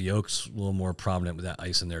 I think the oak's a little more prominent with that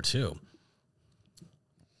ice in there too.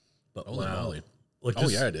 But Holy wow. moly. Like Oh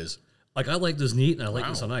this, yeah, it is. Like, I like this neat and I like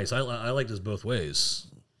this Wow. on ice. I like this both ways.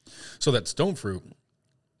 So that stone fruit,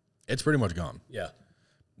 it's pretty much gone. Yeah.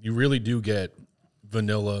 You really do get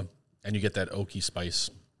vanilla, and you get that oaky spice.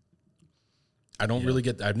 I don't really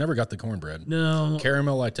get. I've never got the cornbread. No,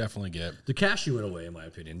 Caramel, I definitely get. the cashew went away in my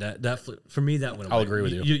opinion. For me that went away. I'll agree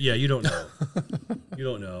with you. Yeah, you don't know. You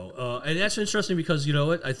don't know. And that's interesting because you know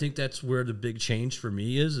what? I think that's where the big change for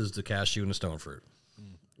me is the cashew and the stone fruit.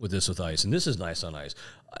 With ice, and this is nice on ice.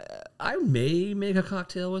 I may make a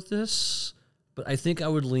cocktail with this, but I think I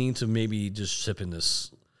would lean to maybe just sipping this.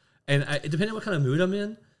 And depending on what kind of mood I'm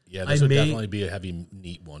in, Yeah, this would definitely be a heavy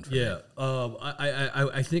neat one for me. yeah.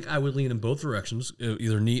 I think I would lean in both directions,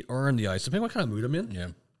 either neat or in the ice, depending on what kind of mood I'm in.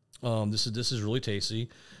 Yeah. This is really tasty.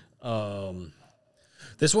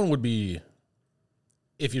 This one would be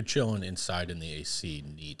if you're chilling inside in the AC,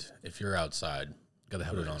 neat. If you're outside, Gotta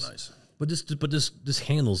have put it ice. on ice. But this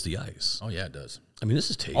handles the ice. Oh yeah, it does. I mean,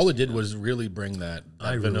 this is tasty. All it did was really bring that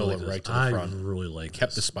vanilla like right to I the front. really like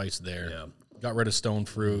Kept the this. spice there. Yeah. Got rid of stone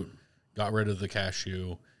fruit. Got rid of the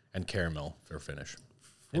cashew and caramel for finish.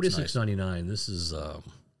 It's nice. $46.99. This is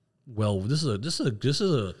this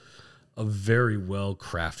is a very well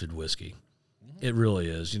crafted whiskey. It really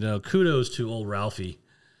is. Kudos to old Ralphie.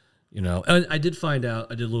 And I did find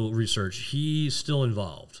out. I did a little research. He's still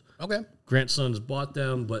involved. Okay. Grandson's bought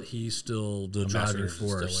them, but he's still the driving master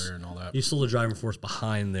force. distiller and all that. He's still the driving force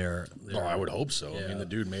behind there. Oh, I would hope so. I Yeah. mean, the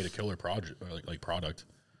dude made a killer project, like product.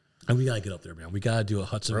 And we got to get up there, man. We got to do a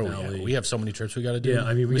Hudson Bro, Valley. yeah, we have so many trips we got to do. Yeah, I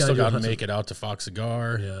mean, we we gotta still do got to Hudson- make it out to Fox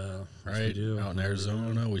Cigar. Yeah. Yes, we Right, do. out in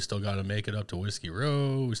Arizona. We still got to make it up to Whiskey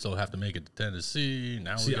Row. We still have to make it to Tennessee.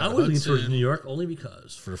 Now See, we I got would lean towards Hudson. New York only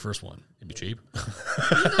because, for the first one, It'd be cheap.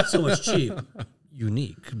 not so much cheap,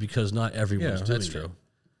 unique, because not everyone's Yeah, doing that's it. true.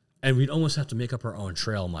 And we'd almost have to make up our own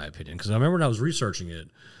trail, in my opinion. Because I remember when I was researching it,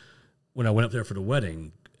 when I went up there for the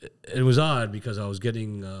wedding, it was odd because I was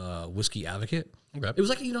getting Whiskey Advocate. Okay. It was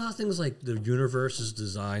like, you know how things like the universe is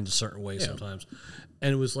designed a certain way sometimes.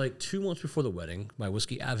 And it was like 2 months before the wedding, my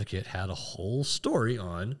Whiskey Advocate had a whole story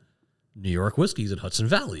on New York whiskeys in Hudson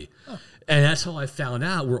Valley. And that's how I found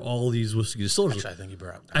out where all these whiskey distilleries Actually, I think you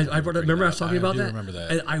brought. I brought up, remember I was talking about do that? remember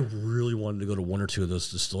that. And I really wanted to go to one or two of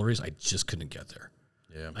those distilleries. I just couldn't get there.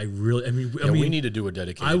 Yeah. I mean, We need to do a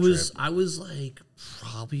dedicated I was trip. like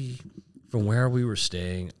probably from where we were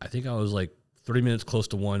staying. I think I was like 30 minutes close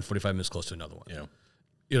to one, 45 minutes close to another one. Yeah.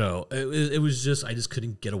 You know, it was just I just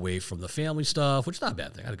couldn't get away from the family stuff, which is not a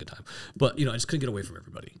bad thing. I had a good time, but you know, I just couldn't get away from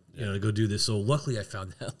everybody. You know, to go do this. So luckily, I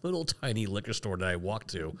found that little tiny liquor store that I walked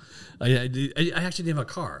to. I actually didn't have a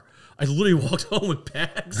car. I literally walked home with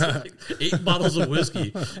bags, like 8 bottles of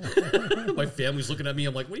whiskey. My family's looking at me.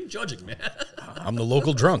 I'm like, "What are you judging, man?" I'm the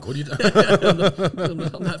local drunk. What are you?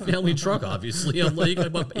 I'm not family drunk, obviously. I'm like, I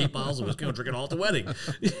bought 8 bottles of whiskey. I'm drinking all at the wedding.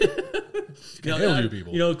 Hail you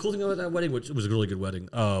people. You know, the cool thing about that wedding, which was a really good wedding,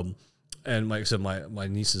 and like I said, my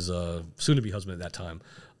niece's soon-to-be husband at that time,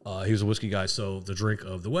 he was a whiskey guy, so the drink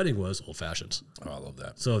of the wedding was old fashions. Oh, I love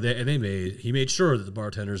that. So he made sure that the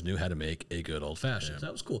bartenders knew how to make a good old fashioned.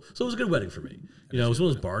 That was cool. So it was a good wedding for me. You know, it was one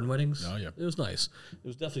of those barn weddings. Oh, yeah. It was nice. It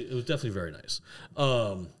was definitely very nice.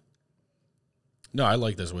 No, I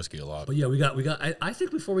like this whiskey a lot. But yeah, we got. I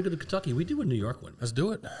think before we go to Kentucky, we do a New York one Let's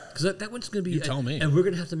do it. because that one's going to be. You tell me. And we're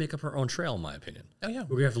going to have to make up our own trail, in my opinion. Oh, yeah. We're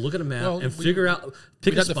going to have to look at a map Well, and we- figure out.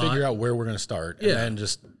 Pick We a have to spot. figure out where we're going to start, Yeah. and then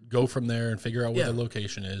just go from there and figure out what Yeah. the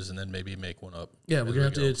location is, and then maybe make one up. Yeah, as we're we gonna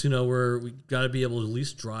have to. go. It's, you know, we got to be able to at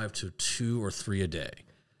least drive to 2 or 3 a day.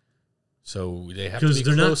 So they have to 'Cause be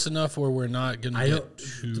they're not- close enough where we're not going to get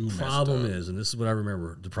too The messed problem up. is, and this is what I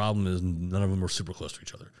remember. The problem is none of them were super close to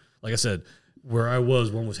each other. Like I said, where I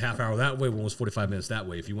was, one was half hour that way, one was 45 minutes that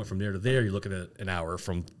way. If you went from there to there, you're looking at an hour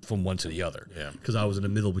from one to the other. Yeah. because I was in the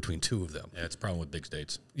middle between 2 of them. Yeah, it's a problem with big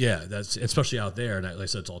states. Yeah, that's especially out there, and like I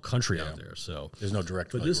said, it's all country out there. So, There's no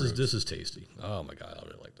direct. but like, this roads. is tasty. Oh my god, I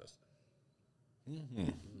really like this.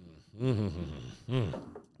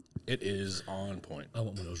 It is on point, I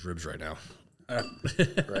want one of those ribs right now.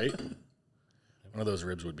 right? One of those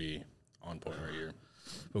ribs would be on point right here.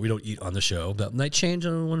 But we don't eat on the show. That might change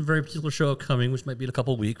on one very particular show coming, which might be in a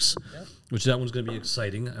couple of weeks. Which that one's going to be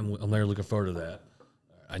exciting. I'm very looking forward to that.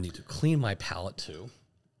 I need to clean my palate too.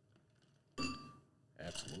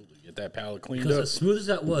 Absolutely, get that palate cleaned Because up. as smooth as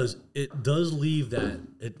that was, it does leave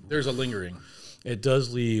There's a lingering. it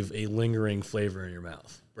does leave a lingering flavor in your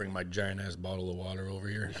mouth. Bring my giant ass bottle of water over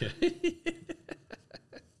here.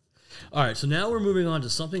 All right, so now we're moving on to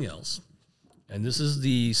something else, and this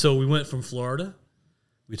is so we went from Florida,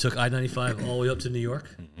 we took I-95 all the way up to New York.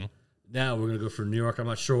 Now we're gonna go from New York. I'm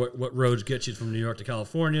not sure what roads get you from New York to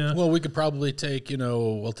California. Well, we could probably take,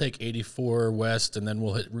 we'll take 84 west, and then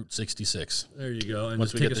we'll hit Route 66. There you go. And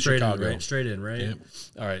Once just we take get it to straight Chicago. in, right? Straight in, right? Yep.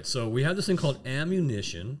 All right. So we have this thing called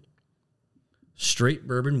Ammunition, straight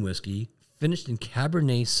bourbon whiskey, finished in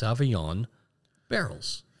Cabernet Sauvignon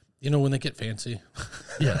barrels. When they get fancy.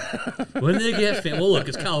 Yeah. When they get well, look,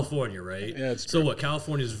 it's California, right? Yeah, it's so what?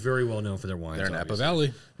 California is very well known for their wines. They're in Napa obviously,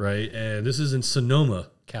 Valley. right? And this is in Sonoma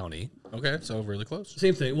County. Okay, so really close.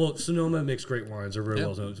 Same thing. Well, Sonoma makes great wines. They're very Yeah.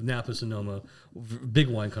 well known. Napa, Sonoma, big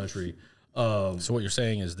wine country. So what you're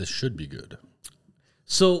saying is this should be good.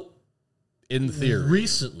 So In theory.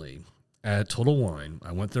 recently at Total Wine,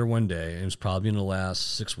 I went there one day, and it was probably in the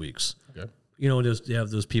last 6 weeks. Okay. They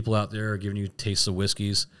have those people out there giving you tastes of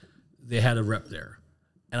whiskeys. They had a rep there.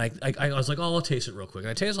 And I was like, oh, I'll taste it real quick. And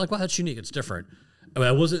I tasted like, wow, that's unique. It's different. I mean,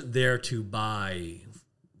 I wasn't there to buy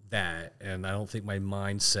that. And I don't think my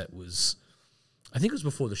mindset was, I think it was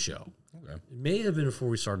before the show. Okay. It may have been before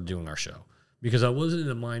we started doing our show. Because I wasn't in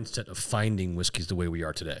the mindset of finding whiskeys the way we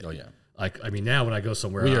are today. Oh, yeah. Now when I go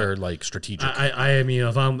somewhere, We are like strategic. I mean,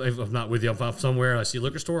 if I'm not with you, if I'm somewhere and I see a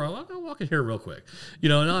liquor store, I'll walk in here real quick.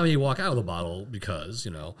 And I mean, walk out of the bottle because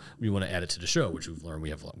we want to add it to the show, which we've learned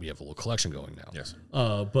we have a little collection going now. Yes.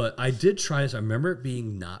 But I did try this. I remember it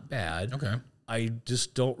being not bad. Okay. I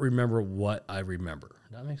just don't remember what I remember.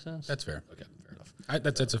 Does that make sense? That's fair. Okay, fair enough.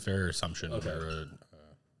 That's a fair assumption. Okay.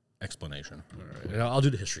 explanation. And I'll do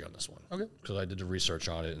the history on this one. Okay. Because I did the research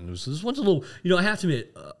on it, and this one's a little. I have to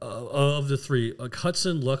admit, of the three,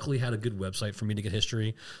 Hudson luckily had a good website for me to get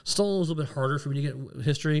history. Stolen was a little bit harder for me to get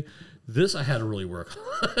history. This I had to really work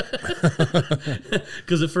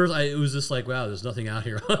because at first it was just like, wow, there's nothing out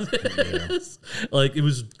here on this. Yeah. Like it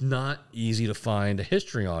was not easy to find a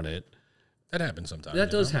history on it. That happens sometimes.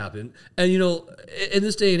 That does happen, and in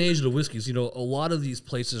this day and age of the whiskeys, a lot of these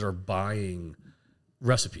places are buying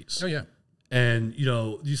recipes. Oh yeah, and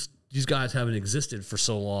these guys haven't existed for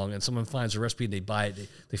so long, and someone finds a recipe and they buy it.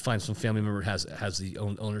 They find some family member has the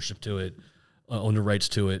ownership to it, own the rights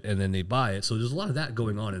to it, and then they buy it. So there's a lot of that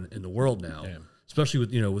going on in the world now, especially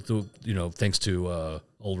with the thanks to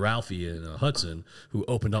old Ralphie and Hudson, who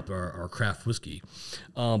opened up our craft whiskey.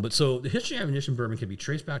 But so the history of ammunition bourbon can be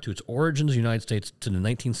traced back to its origins in the United States to the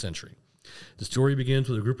 19th century. The story begins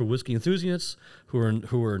with a group of whiskey enthusiasts who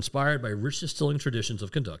were inspired by rich distilling traditions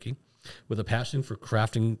of Kentucky, with a passion for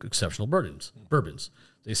crafting exceptional bourbons.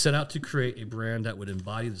 They set out to create a brand that would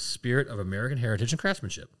embody the spirit of American heritage and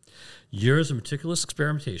craftsmanship. Years of meticulous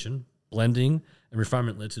experimentation, blending, and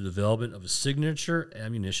refinement led to the development of a signature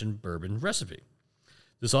ammunition bourbon recipe.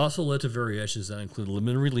 This also led to variations that include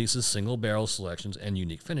limited releases, single barrel selections, and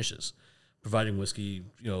unique finishes, providing whiskey,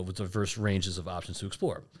 with diverse ranges of options to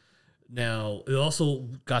explore. Now, it also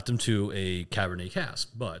got them to a Cabernet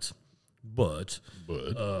cask, but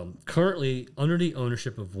currently under the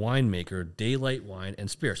ownership of winemaker Daylight Wine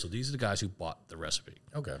and Spirits. So these are the guys who bought the recipe.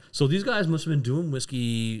 Okay. So these guys must have been doing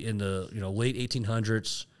whiskey in the late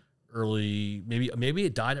 1800s, early maybe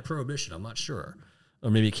it died at Prohibition. I'm not sure,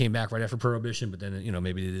 or maybe it came back right after Prohibition. But then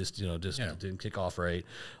maybe they just didn't kick off right,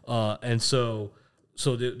 and so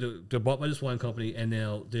they're bought by this wine company, and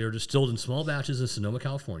now they are distilled in small batches in Sonoma,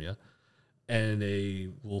 California, and they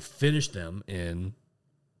will finish them in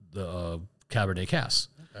the Cabernet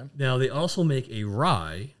cask. Okay. Now, they also make a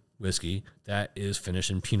rye whiskey that is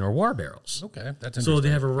finished in Pinot Noir barrels. Okay, that's interesting. So they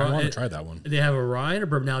have a rye. I want to try that one. They have a rye and a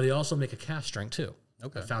bourbon. Now, they also make a cask strength, too.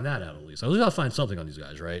 Okay. I found that out at least. I was going to find something on these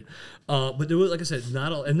guys, right? But there was, like I said,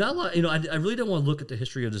 not a lot. I really don't want to look at the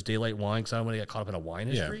history of this Daylight wine because I don't want to get caught up in a wine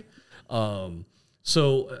history. Yeah.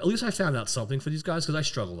 So at least I found out something for these guys because I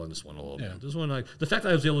struggled on this one a little bit. This one, the fact that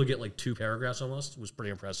I was able to get like 2 paragraphs almost was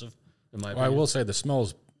pretty impressive in my opinion. I will say the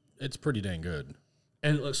smells. It's pretty dang good.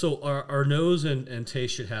 And so our nose and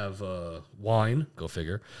taste should have wine, go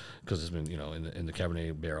figure, because it's been in the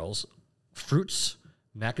Cabernet barrels, fruits,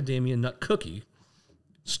 macadamia nut cookie,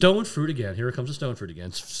 stone fruit again. Here comes the stone fruit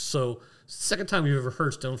again. So second time we've ever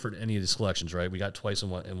heard stone fruit in any of these collections, right? We got twice in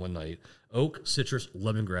one night. Oak, citrus,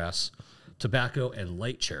 lemongrass, tobacco, and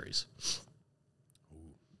light cherries.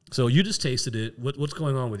 So you just tasted it. What's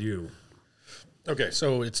going on with you? Okay,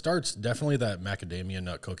 so it starts definitely that macadamia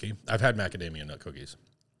nut cookie. I've had macadamia nut cookies.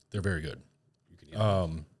 They're very good.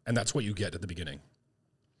 And that's what you get at the beginning.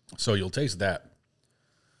 So you'll taste that.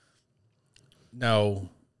 Now,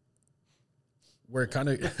 where it kind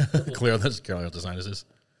of clear out the sinuses.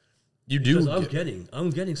 You do. I'm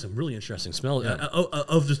getting some really interesting smells. Yeah.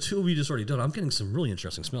 Of the two we just already done, I'm getting some really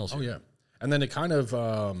interesting smells here. Oh, yeah. And then it kind of...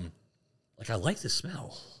 I like the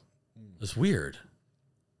smell. It's weird.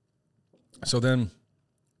 So then,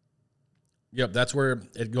 that's where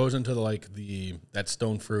it goes into that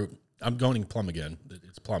stone fruit. I'm going plum again.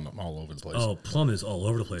 It's plum all over the place. Oh, plum is all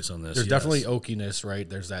over the place on this. There's definitely oakiness, right?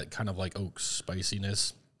 There's that kind of like oak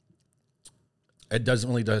spiciness. It does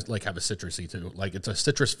have a citrusy too. Like it's a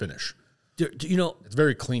citrus finish. It's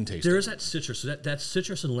very clean tasting. There is that citrus. So that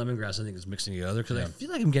citrus and lemongrass I think is mixing together because I feel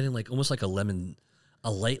like I'm getting almost like a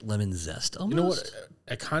light lemon zest. Almost. You know what?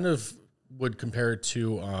 I kind of would compare it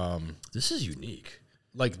to this is unique,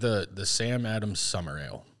 like the Sam Adams Summer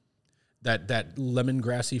Ale, that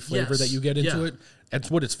lemongrassy flavor that you get into it. That's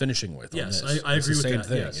what it's finishing with. Yes, I agree with that. Same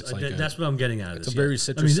thing. Yes. It's that's what I'm getting at. It's a very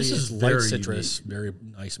citrusy. This is light citrus, very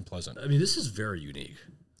nice and pleasant. This is very unique.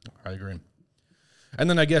 I agree. And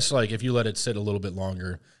then I guess if you let it sit a little bit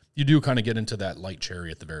longer, you do kind of get into that light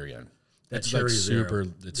cherry at the very end. That cherry's super.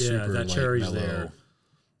 It's super that cherry's mellow. There.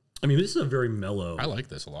 This is a very mellow. I like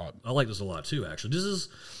this a lot. I like this a lot too, actually. This is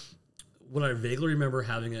what I vaguely remember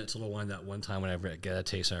having at Total Wine that one time when I got a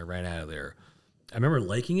taste and I ran out of there. I remember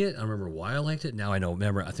liking it. I remember why I liked it. Now I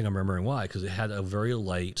think I'm remembering why, because it had a very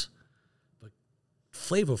light, but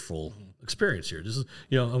flavorful experience here. This is,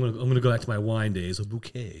 I'm gonna go back to my wine days, a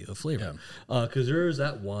bouquet of flavor, because there is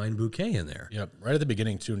that wine bouquet in there. Yep, right at the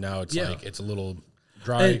beginning too. Now it's it's a little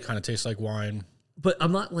dry, kind of tastes like wine. But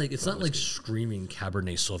I'm not it's not like screaming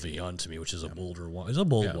Cabernet Sauvignon to me, which is a bolder wine. It's a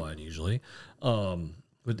bold wine usually.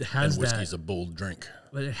 But it has whiskey's a bold drink.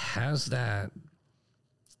 But it has that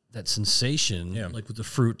sensation, Yeah. like with the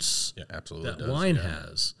fruits Yeah, absolutely. that wine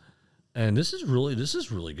has. And this is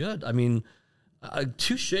really good. I mean,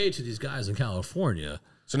 touche to these guys in California.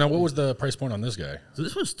 So now, what was the price point on this guy? So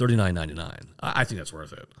this one's $39.99. I think that's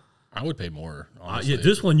worth it. I would pay more. Honestly. Yeah,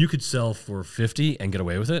 this one you could sell for $50 and get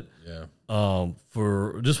away with it. Yeah.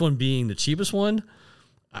 For this one being the cheapest one,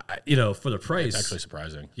 for the price, It's actually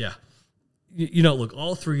surprising. yeah. Look,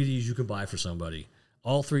 all three of these you can buy for somebody.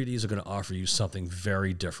 All three of these are going to offer you something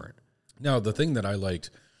very different. Now, the thing that I liked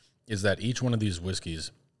is that each one of these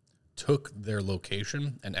whiskeys took their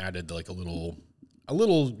location and added like a little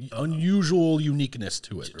unusual uniqueness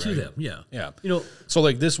to it. To them, yeah. Yeah. So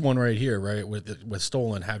like this one right here, right, with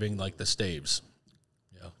Stolen having like the staves.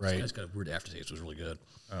 yeah, Right. This guy's got a weird aftertaste. It was really good.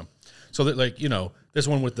 So that like, this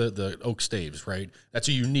one with the oak staves, right? That's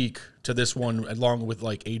a unique to this one along with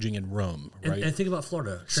like aging in rum, right? And think about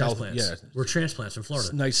Florida transplants. yeah. We're transplants from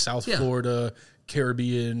Florida. Nice South Florida,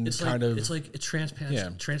 Caribbean It's kind of. It's like it's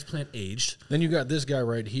transplant aged. Then you got this guy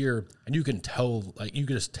right here, and you can tell, like, you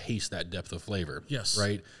can just taste that depth of flavor. Yes.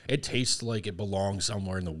 Right? It tastes like it belongs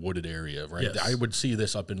somewhere in the wooded area, right? Yes. I would see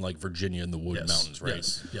this up in, like, Virginia in the wood Yes. mountains,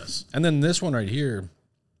 right? Yes. And then this one right here,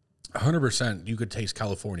 100%, you could taste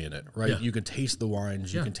California in it, right? Yeah. You can taste the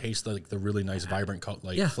wines. You can taste, like, the really nice, vibrant,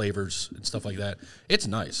 flavors and stuff like that. It's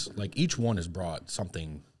nice. Like, each one has brought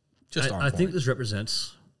something just on I point. think this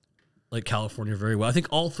represents like California very well. I think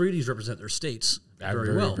all three of these represent their states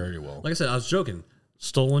very well. Very well. Like I said, I was joking.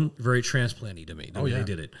 Stolen, very transplanty to me. The way yeah. they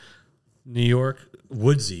did it. New York,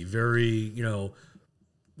 woodsy, very,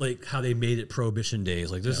 like how they made it Prohibition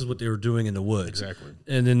days. Like this is what they were doing in the woods. Exactly.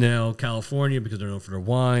 And then now California, because they're known for their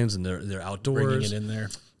wines and they're outdoors. Bringing it in there.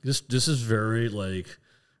 This is very like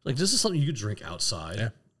this is something you could drink outside. Yeah.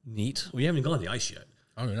 Neat. We haven't gone to the ice yet.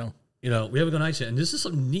 Oh, no. We haven't gone ice yet, and this is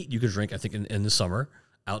something neat you could drink. I think in the summer,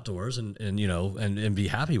 outdoors, and be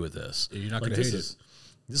happy with this. You're not going to hate it.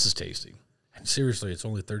 This is tasty. And seriously, it's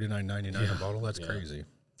only $39.99 a bottle. That's crazy.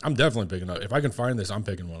 I'm definitely picking up. If I can find this, I'm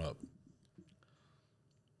picking one up.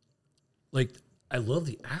 Like I love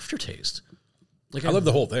the aftertaste. Like I love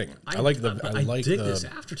the whole thing. I like dig this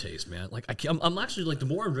aftertaste, man. Like I'm actually like the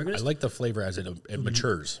more I'm drinking I this, like the flavor as it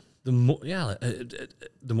matures. the more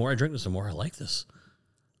the more I drink this, the more I like this.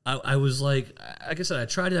 I was like I said, I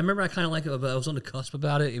tried it. I remember I kind of liked it, but I was on the cusp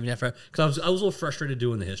about it even after because I was a little frustrated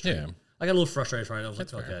doing the history. Yeah. I got a little frustrated trying it. I was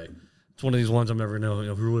like, okay, it's one of these ones I'm never know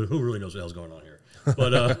who really knows what the hell's going on here.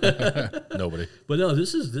 But Nobody. but no,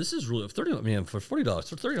 this is really for $40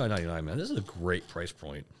 for $39.99, man. This is a great price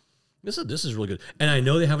point. This is really good, and I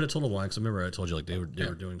know they have it at Total Wine because remember I told you like they were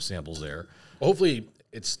doing samples there. Well, hopefully,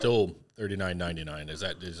 it's still $39.99.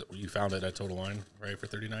 Is you found it at Total Wine, right, for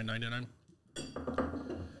 $39.99?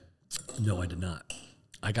 No, I did not.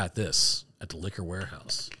 I got this at the Liquor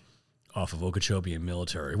Warehouse off of Okeechobee and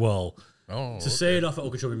Military. Well, say it off of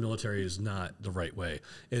Okeechobee and Military is not the right way.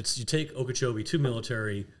 It's you take Okeechobee to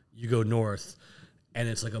Military, you go north, and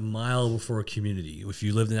it's like a mile before a community. If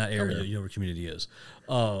you lived in that area, you know where community is.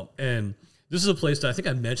 And this is a place that I think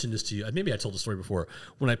I mentioned this to you. Maybe I told the story before.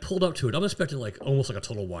 When I pulled up to it, I'm expecting like almost like a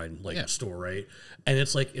Total Wine store, right? And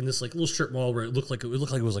it's like in this like little strip mall where it looked like it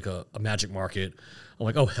was like a magic market. I'm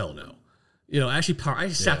like, oh hell no. I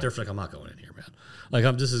sat there for like I'm not going in here, man. Like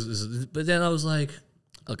this is. But then I was like,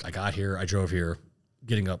 look, I got here, I drove here,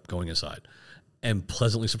 getting up, going inside, and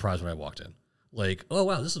pleasantly surprised when I walked in. Like, oh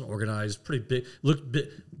wow, this is an organized, pretty big. Looked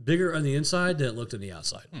bigger on the inside than it looked on the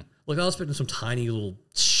outside. Like I was expecting some tiny little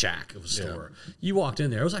shack of a store. You walked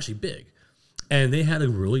in there, it was actually big, and they had a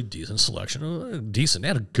really decent selection. They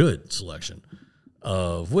had a good selection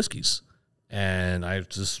of whiskeys, and I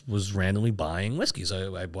just was randomly buying whiskeys.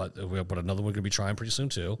 I bought another one going to be trying pretty soon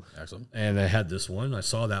too. Excellent. And I had this one. I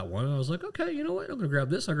saw that one, and I was like, okay, you know what? I'm going to grab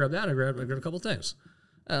this. I grabbed that. I grabbed a couple things.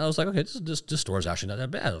 And I was like, okay, this store is actually not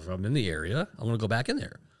that bad. If I'm in the area, I'm going to go back in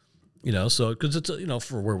there. So because it's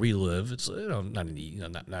for where we live, it's not in the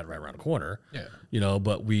not right around the corner. Yeah.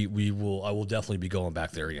 But I will definitely be going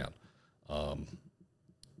back there again.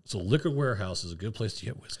 So Liquor Warehouse is a good place to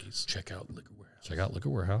get whiskeys. Check out Liquor Warehouse. Check out Liquor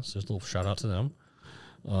Warehouse. There's a little shout out to them.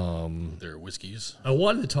 Their whiskeys. I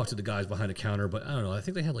wanted to talk to the guys behind the counter, but I don't know. I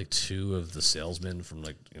think they had like two of the salesmen from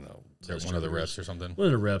They're one of the reps or something. One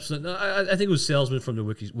of the reps. No, I think it was salesmen from the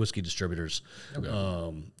whiskey distributors, Okay.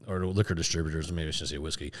 or the liquor distributors. Maybe I should say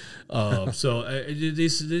whiskey. So they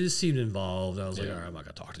just seemed involved. I was like, all right, I'm not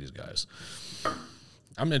gonna talk to these guys.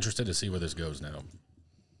 I'm interested to see where this goes now.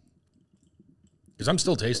 Because I'm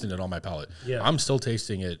still tasting it on my palate. Yeah. I'm still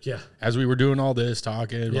tasting it. Yeah. As we were doing all this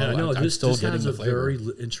talking. Yeah, no, I'm still getting has the a flavor. very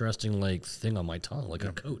interesting thing on my tongue, like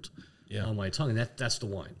a coat on my tongue, and that's the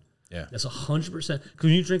wine. Yeah. That's 100%. Because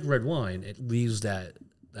when you drink red wine, it leaves that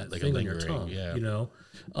that Like a thing on your lingering, tongue. yeah. You know.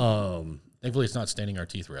 Thankfully, it's not staining our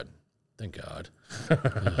teeth red. Thank God.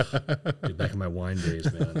 Dude, back in my wine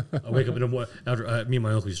days, man. I wake up in the morning after me and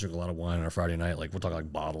my uncle used to drink a lot of wine on a Friday night. Like we're talking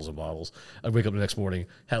like bottles and bottles. I'd wake up the next morning,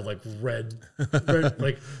 have like red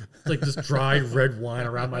like this dry red wine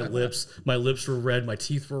around my lips. My lips were red. My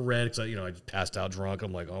teeth were red because I just passed out drunk.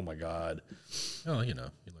 I'm like, oh my God. Oh, you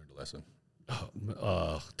learned a lesson.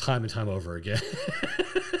 Time and time over again.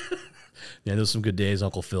 Yeah, those some good days,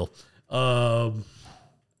 Uncle Phil. So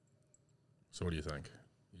what do you think?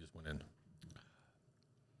 You just went in.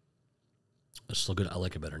 It's still good. I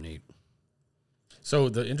like it better neat. So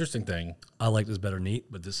the interesting thing, I like this better neat,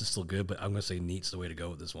 but this is still good. But I'm gonna say neat's the way to go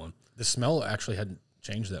with this one. the smell actually hadn't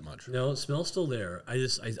changed that much. No, it smells still there. I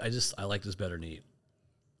like this better neat.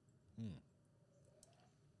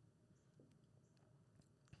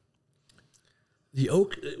 The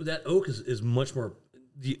oak, that oak is much more.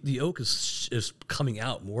 The oak is coming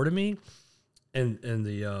out more to me, and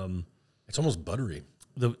the It's almost buttery.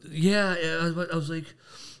 yeah, I was like,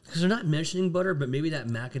 because they're not mentioning butter, but maybe that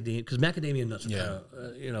macadamia, because macadamia nuts are Yeah.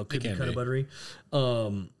 kind of could be can kind of be. buttery.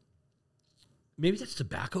 Maybe that's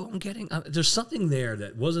tobacco I'm getting. There's something there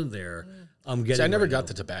that wasn't there. I'm getting. See, I never right got now.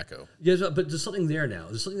 the tobacco. Yeah, but there's something there now.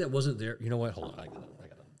 There's something that wasn't there. You know what? Hold on. I got it.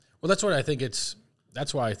 Well, that's what I think it's.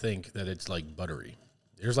 That's why I think that it's like buttery.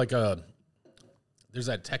 There's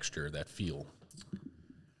that texture, that feel.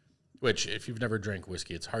 Which, if you've never drank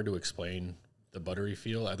whiskey, it's hard to explain the buttery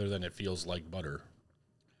feel other than it feels like butter.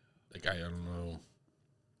 Like I don't know.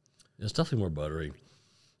 It's definitely more buttery.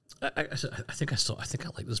 I think I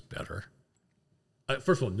like this better.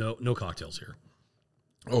 First of all, no cocktails here.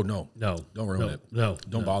 Oh no, No, don't ruin it. No,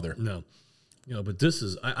 Don't bother. No, but this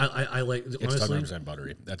is I like. It's Honestly, 100%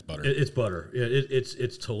 buttery. That's butter. it's butter. Yeah,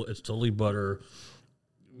 it's totally butter.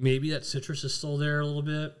 Maybe that citrus is still there a little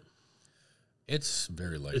bit. It's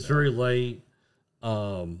very light. It's now. very light.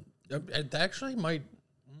 It actually might.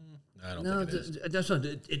 I don't think it is. That's not.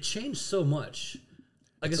 It changed so much.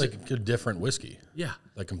 I It's guess like a different whiskey. yeah,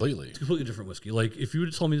 Like completely. it's completely different whiskey. Like if you would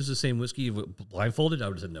have told me this is the same whiskey blindfolded, I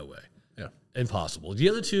would have said no way. Yeah. Impossible. The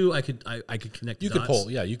other two, I could connect. You the could dots.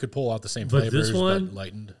 pull. Yeah, you could pull out the same But flavors, this one- but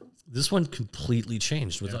lightened. This one completely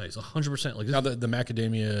changed with ice. 100%. Like this, Now the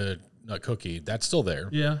macadamia nut cookie, that's still there.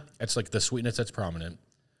 yeah. It's like the sweetness that's prominent.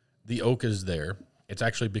 The oak is there. It's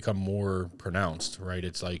actually become more pronounced, right?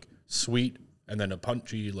 It's like sweet and then a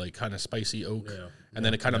punchy, like kind of spicy oak, Yeah. and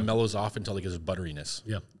then it kind of mellows off until it gets butteriness.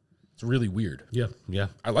 Yeah. It's really weird. Yeah.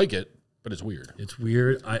 I like it, but it's weird. It's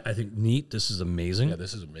weird. I think neat. This is amazing. Yeah,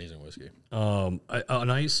 this is amazing whiskey. On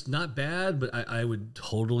ice, not bad, but I would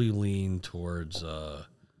totally lean towards.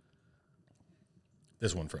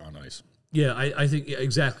 This one for on ice. Yeah, I think yeah,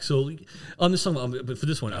 exactly. So on this one, but for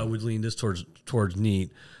this one, I would lean this towards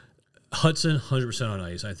neat. Hudson, 100% on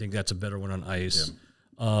ice. I think that's a better one on ice.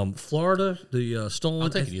 Florida, the Stolen. I'll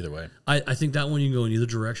take it either way. I think that one you can go in either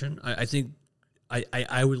direction. I think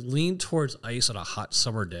I would lean towards ice on a hot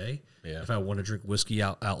summer day. Yeah. If I want to drink whiskey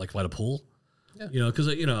out like by the pool. Yeah. Because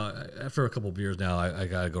after a couple of beers now, I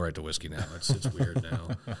gotta go right to whiskey now. It's weird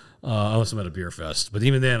now. Unless I'm at a beer fest, but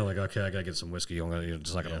even then, I'm like, okay, I gotta get some whiskey.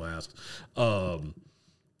 It's not gonna last.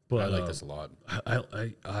 But I like this a lot.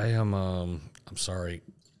 I am. I'm sorry.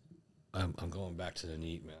 I'm going back to the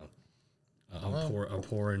neat, man. I'm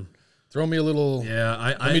pouring. Throw me a little.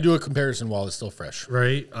 Yeah, Let me do a comparison while it's still fresh.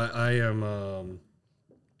 right. I am.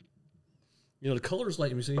 The color's light.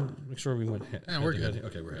 Let me see. Make sure we went. we're good.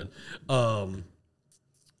 Okay, we're good.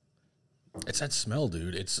 It's that smell,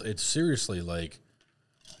 dude. It's seriously like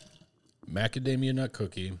macadamia nut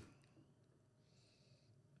cookie,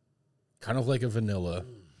 kind of like a vanilla.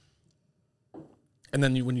 And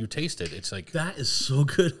then when you taste it, it's like That is so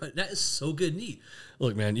good. That is so good. Neat.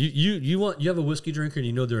 Look, man, you have a whiskey drinker, and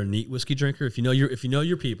you know they're a neat whiskey drinker. If you know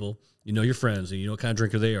your people, you know your friends, and you know what kind of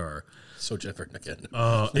drinker they are. so different again.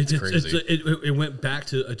 It's crazy. It went back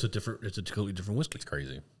to it's a totally different whiskey. It's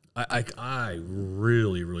crazy. I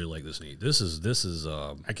really like this neat. This is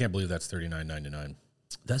I can't believe that's $39.99.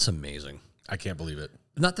 that's amazing. I can't believe it.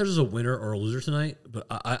 Not that there's a winner or a loser tonight, but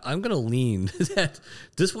I'm gonna lean that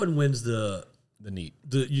this one wins the The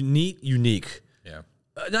unique. Yeah,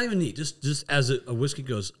 Not even neat, just as a whiskey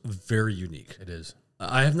goes, very unique. it is.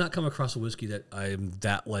 I have not come across a whiskey that I'm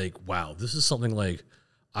that like, wow, this is something like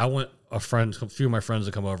I want a few of my friends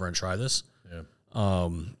to come over and try this. Yeah.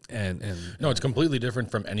 And No, it's completely different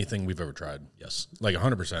from anything we've ever tried. yes, Like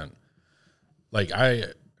 100%. Like I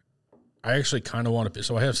actually kind of want to.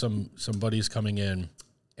 So I have some buddies coming in,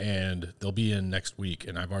 and they'll be in next week.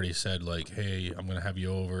 And I've already said like, hey, I'm gonna have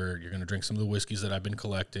you over. You're gonna drink some of the whiskeys that I've been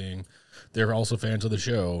collecting. They're also fans of the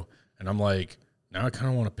show, and I'm like, Now I kind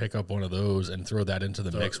of want to pick up one of those and throw that into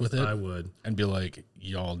the mix with it. I would. And be like,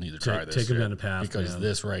 y'all need to try this. Take them down the path, because man.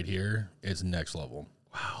 this right here is next level.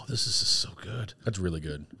 Wow, this is just so good. That's really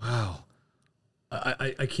good. Wow.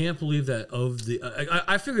 I can't believe that of the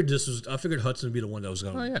I figured Hudson would be the one that was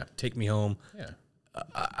going to take me home. Yeah.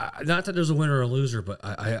 Not that there's a winner or a loser, but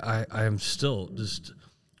I am still just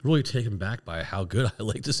really taken back by how good I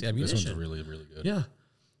like this ammunition. This one's really, really good. Yeah.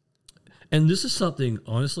 And this is something,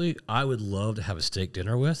 honestly, I would love to have a steak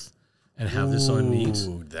dinner with and have this on meat.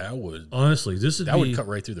 That would Honestly, that would cut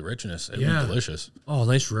right through the richness. It'd be delicious. Oh,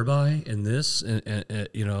 nice ribeye and this, and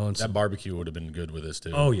you know, and that barbecue would have been good with this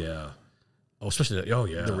too. Oh yeah. Oh, especially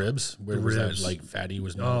the ribs. Where the was ribs. that like fatty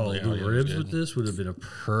was? Oh, the ribs with this would have been a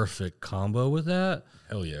perfect combo with that.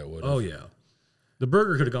 Hell yeah, it would. Oh yeah. The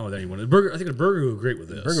burger could have gone with anyone. I think the burger would go great with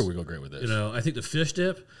this. The burger would go great with this. You know, I think the fish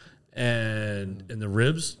dip and the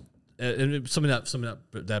ribs and some of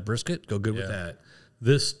that brisket go good with that.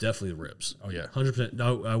 This definitely the ribs. Oh yeah, 100%.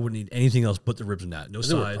 No, I wouldn't need anything else but the ribs and that. No sides.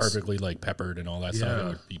 They were perfectly like peppered and all that stuff. It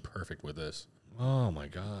would be perfect with this. Oh my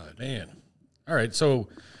god, man! All right, so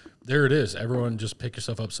there it is. Everyone, just pick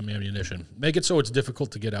yourself up some ammunition. Make it so it's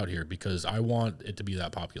difficult to get out here because I want it to be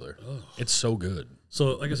that popular. It's so good.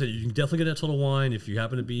 So, like I said, you can definitely get that Total Wine if you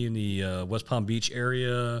happen to be in the West Palm Beach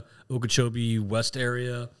area, Okeechobee West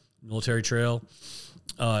area, Military Trail.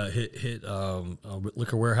 Hit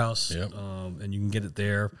Liquor Warehouse, and you can get it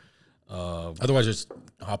there. Otherwise, just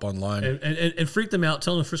hop online and freak them out.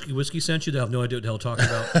 Tell them Frisky Whiskey sent you. They have no idea what the hell talking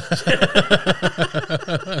about.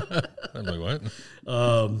 I'm like, what?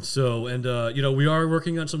 We are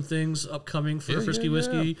working on some things upcoming for Frisky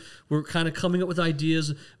Whiskey. We're kind of coming up with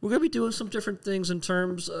ideas. We're going to be doing some different things in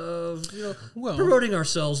terms of promoting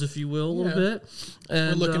ourselves, if you will, a little bit.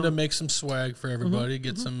 And we're looking to make some swag for everybody.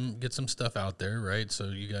 Get some stuff out there, right? So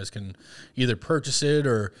you guys can either purchase it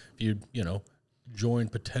or if you join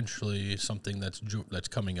potentially something that's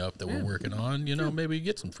coming up that we're working on, maybe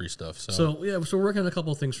get some free stuff. So we're working on a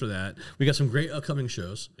couple of things for that. We got some great upcoming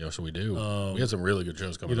shows. Yeah, so we do. We got some really good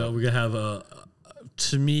shows coming up. We're gonna have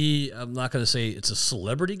to me, I'm not gonna say it's a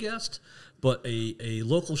celebrity guest, but a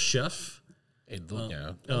local chef.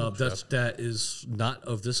 That is not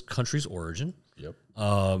of this country's origin. Yep.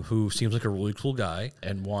 Who seems like a really cool guy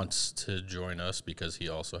and wants to join us because he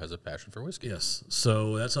also has a passion for whiskey. Yes,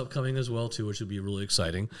 so that's upcoming as well too, which will be really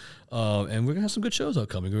exciting. And we're gonna have some good shows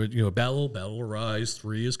upcoming. Battle will Rise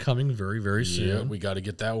 3 is coming very, very soon. Yeah, we got to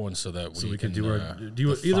get that one so that we can do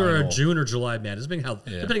either a June or July Madness,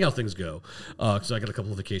 depending how things go. Because I got a couple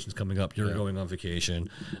of vacations coming up. You're going on vacation,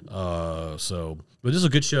 but this is a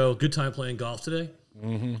good show. Good time playing golf today.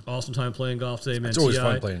 Mm-hmm. Awesome time playing golf today, man. It's always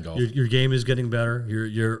fun playing golf. Your game is getting better.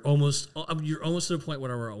 You're almost to the point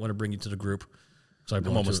where I want to bring you to the group. So I'm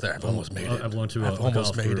almost there. I've almost made it. I've belonged to I've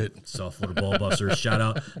almost made group, it. South Florida Ball Busters. Shout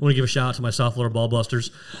out! I want to give a shout out to my South Florida Ball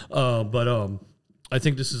Busters. I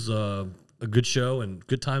think this is a good show and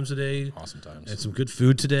good times today. Awesome times and some good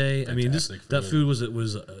food today. Fantastic that food was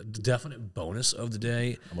a definite bonus of the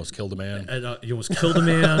day. Almost killed a man. And, you almost killed a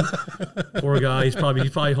man. Poor guy. He's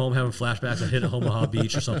probably home having flashbacks. I hit at Omaha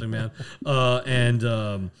Beach or something, man.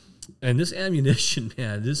 And this ammunition,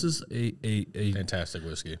 man. This is a fantastic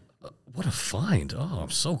whiskey. What a find! Oh, I'm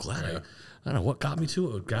so glad. I don't know what got me to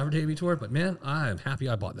it, what gravitated me toward it, but man, I am happy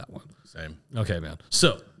I bought that one. Same. Okay, man.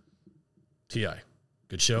 So, T.I.,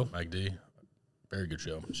 good show. Mike D, very good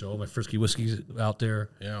show. Show my Frisky Whiskeys out there.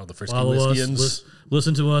 Yeah, the Frisky Whiskians.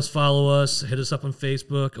 Listen to us, follow us, hit us up on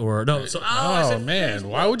Facebook or no. So man,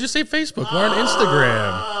 why would you say Facebook? We're on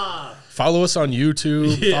Instagram. Follow us on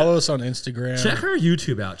YouTube. Yeah. Follow us on Instagram. Check our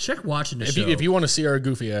YouTube out. Check watching the show. If you want to see our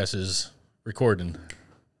goofy asses recording.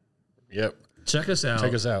 Yep. Check us out.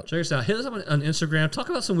 Hit us out. Hit us up on Instagram. Talk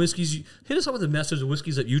about some whiskeys. Hit us up with a message of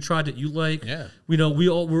whiskeys that you tried that you like. Yeah. We're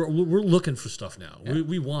looking for stuff now. Yeah.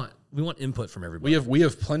 We want input from everybody. We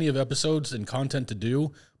have plenty of episodes and content to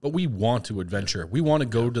do, but we want to adventure. We want to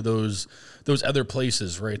go to those other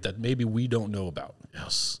places, right, that maybe we don't know about.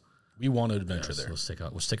 Yes. We want to adventure there. Let's take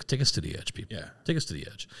us to the edge, people. Yeah. Take us to the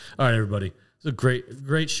edge. All right, everybody. It's a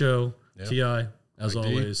great show. Yep. T.I., as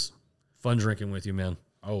always. Fun drinking with you, man.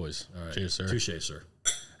 Always. All right. Cheers, sir. Touché, sir.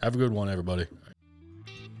 Have a good one, everybody.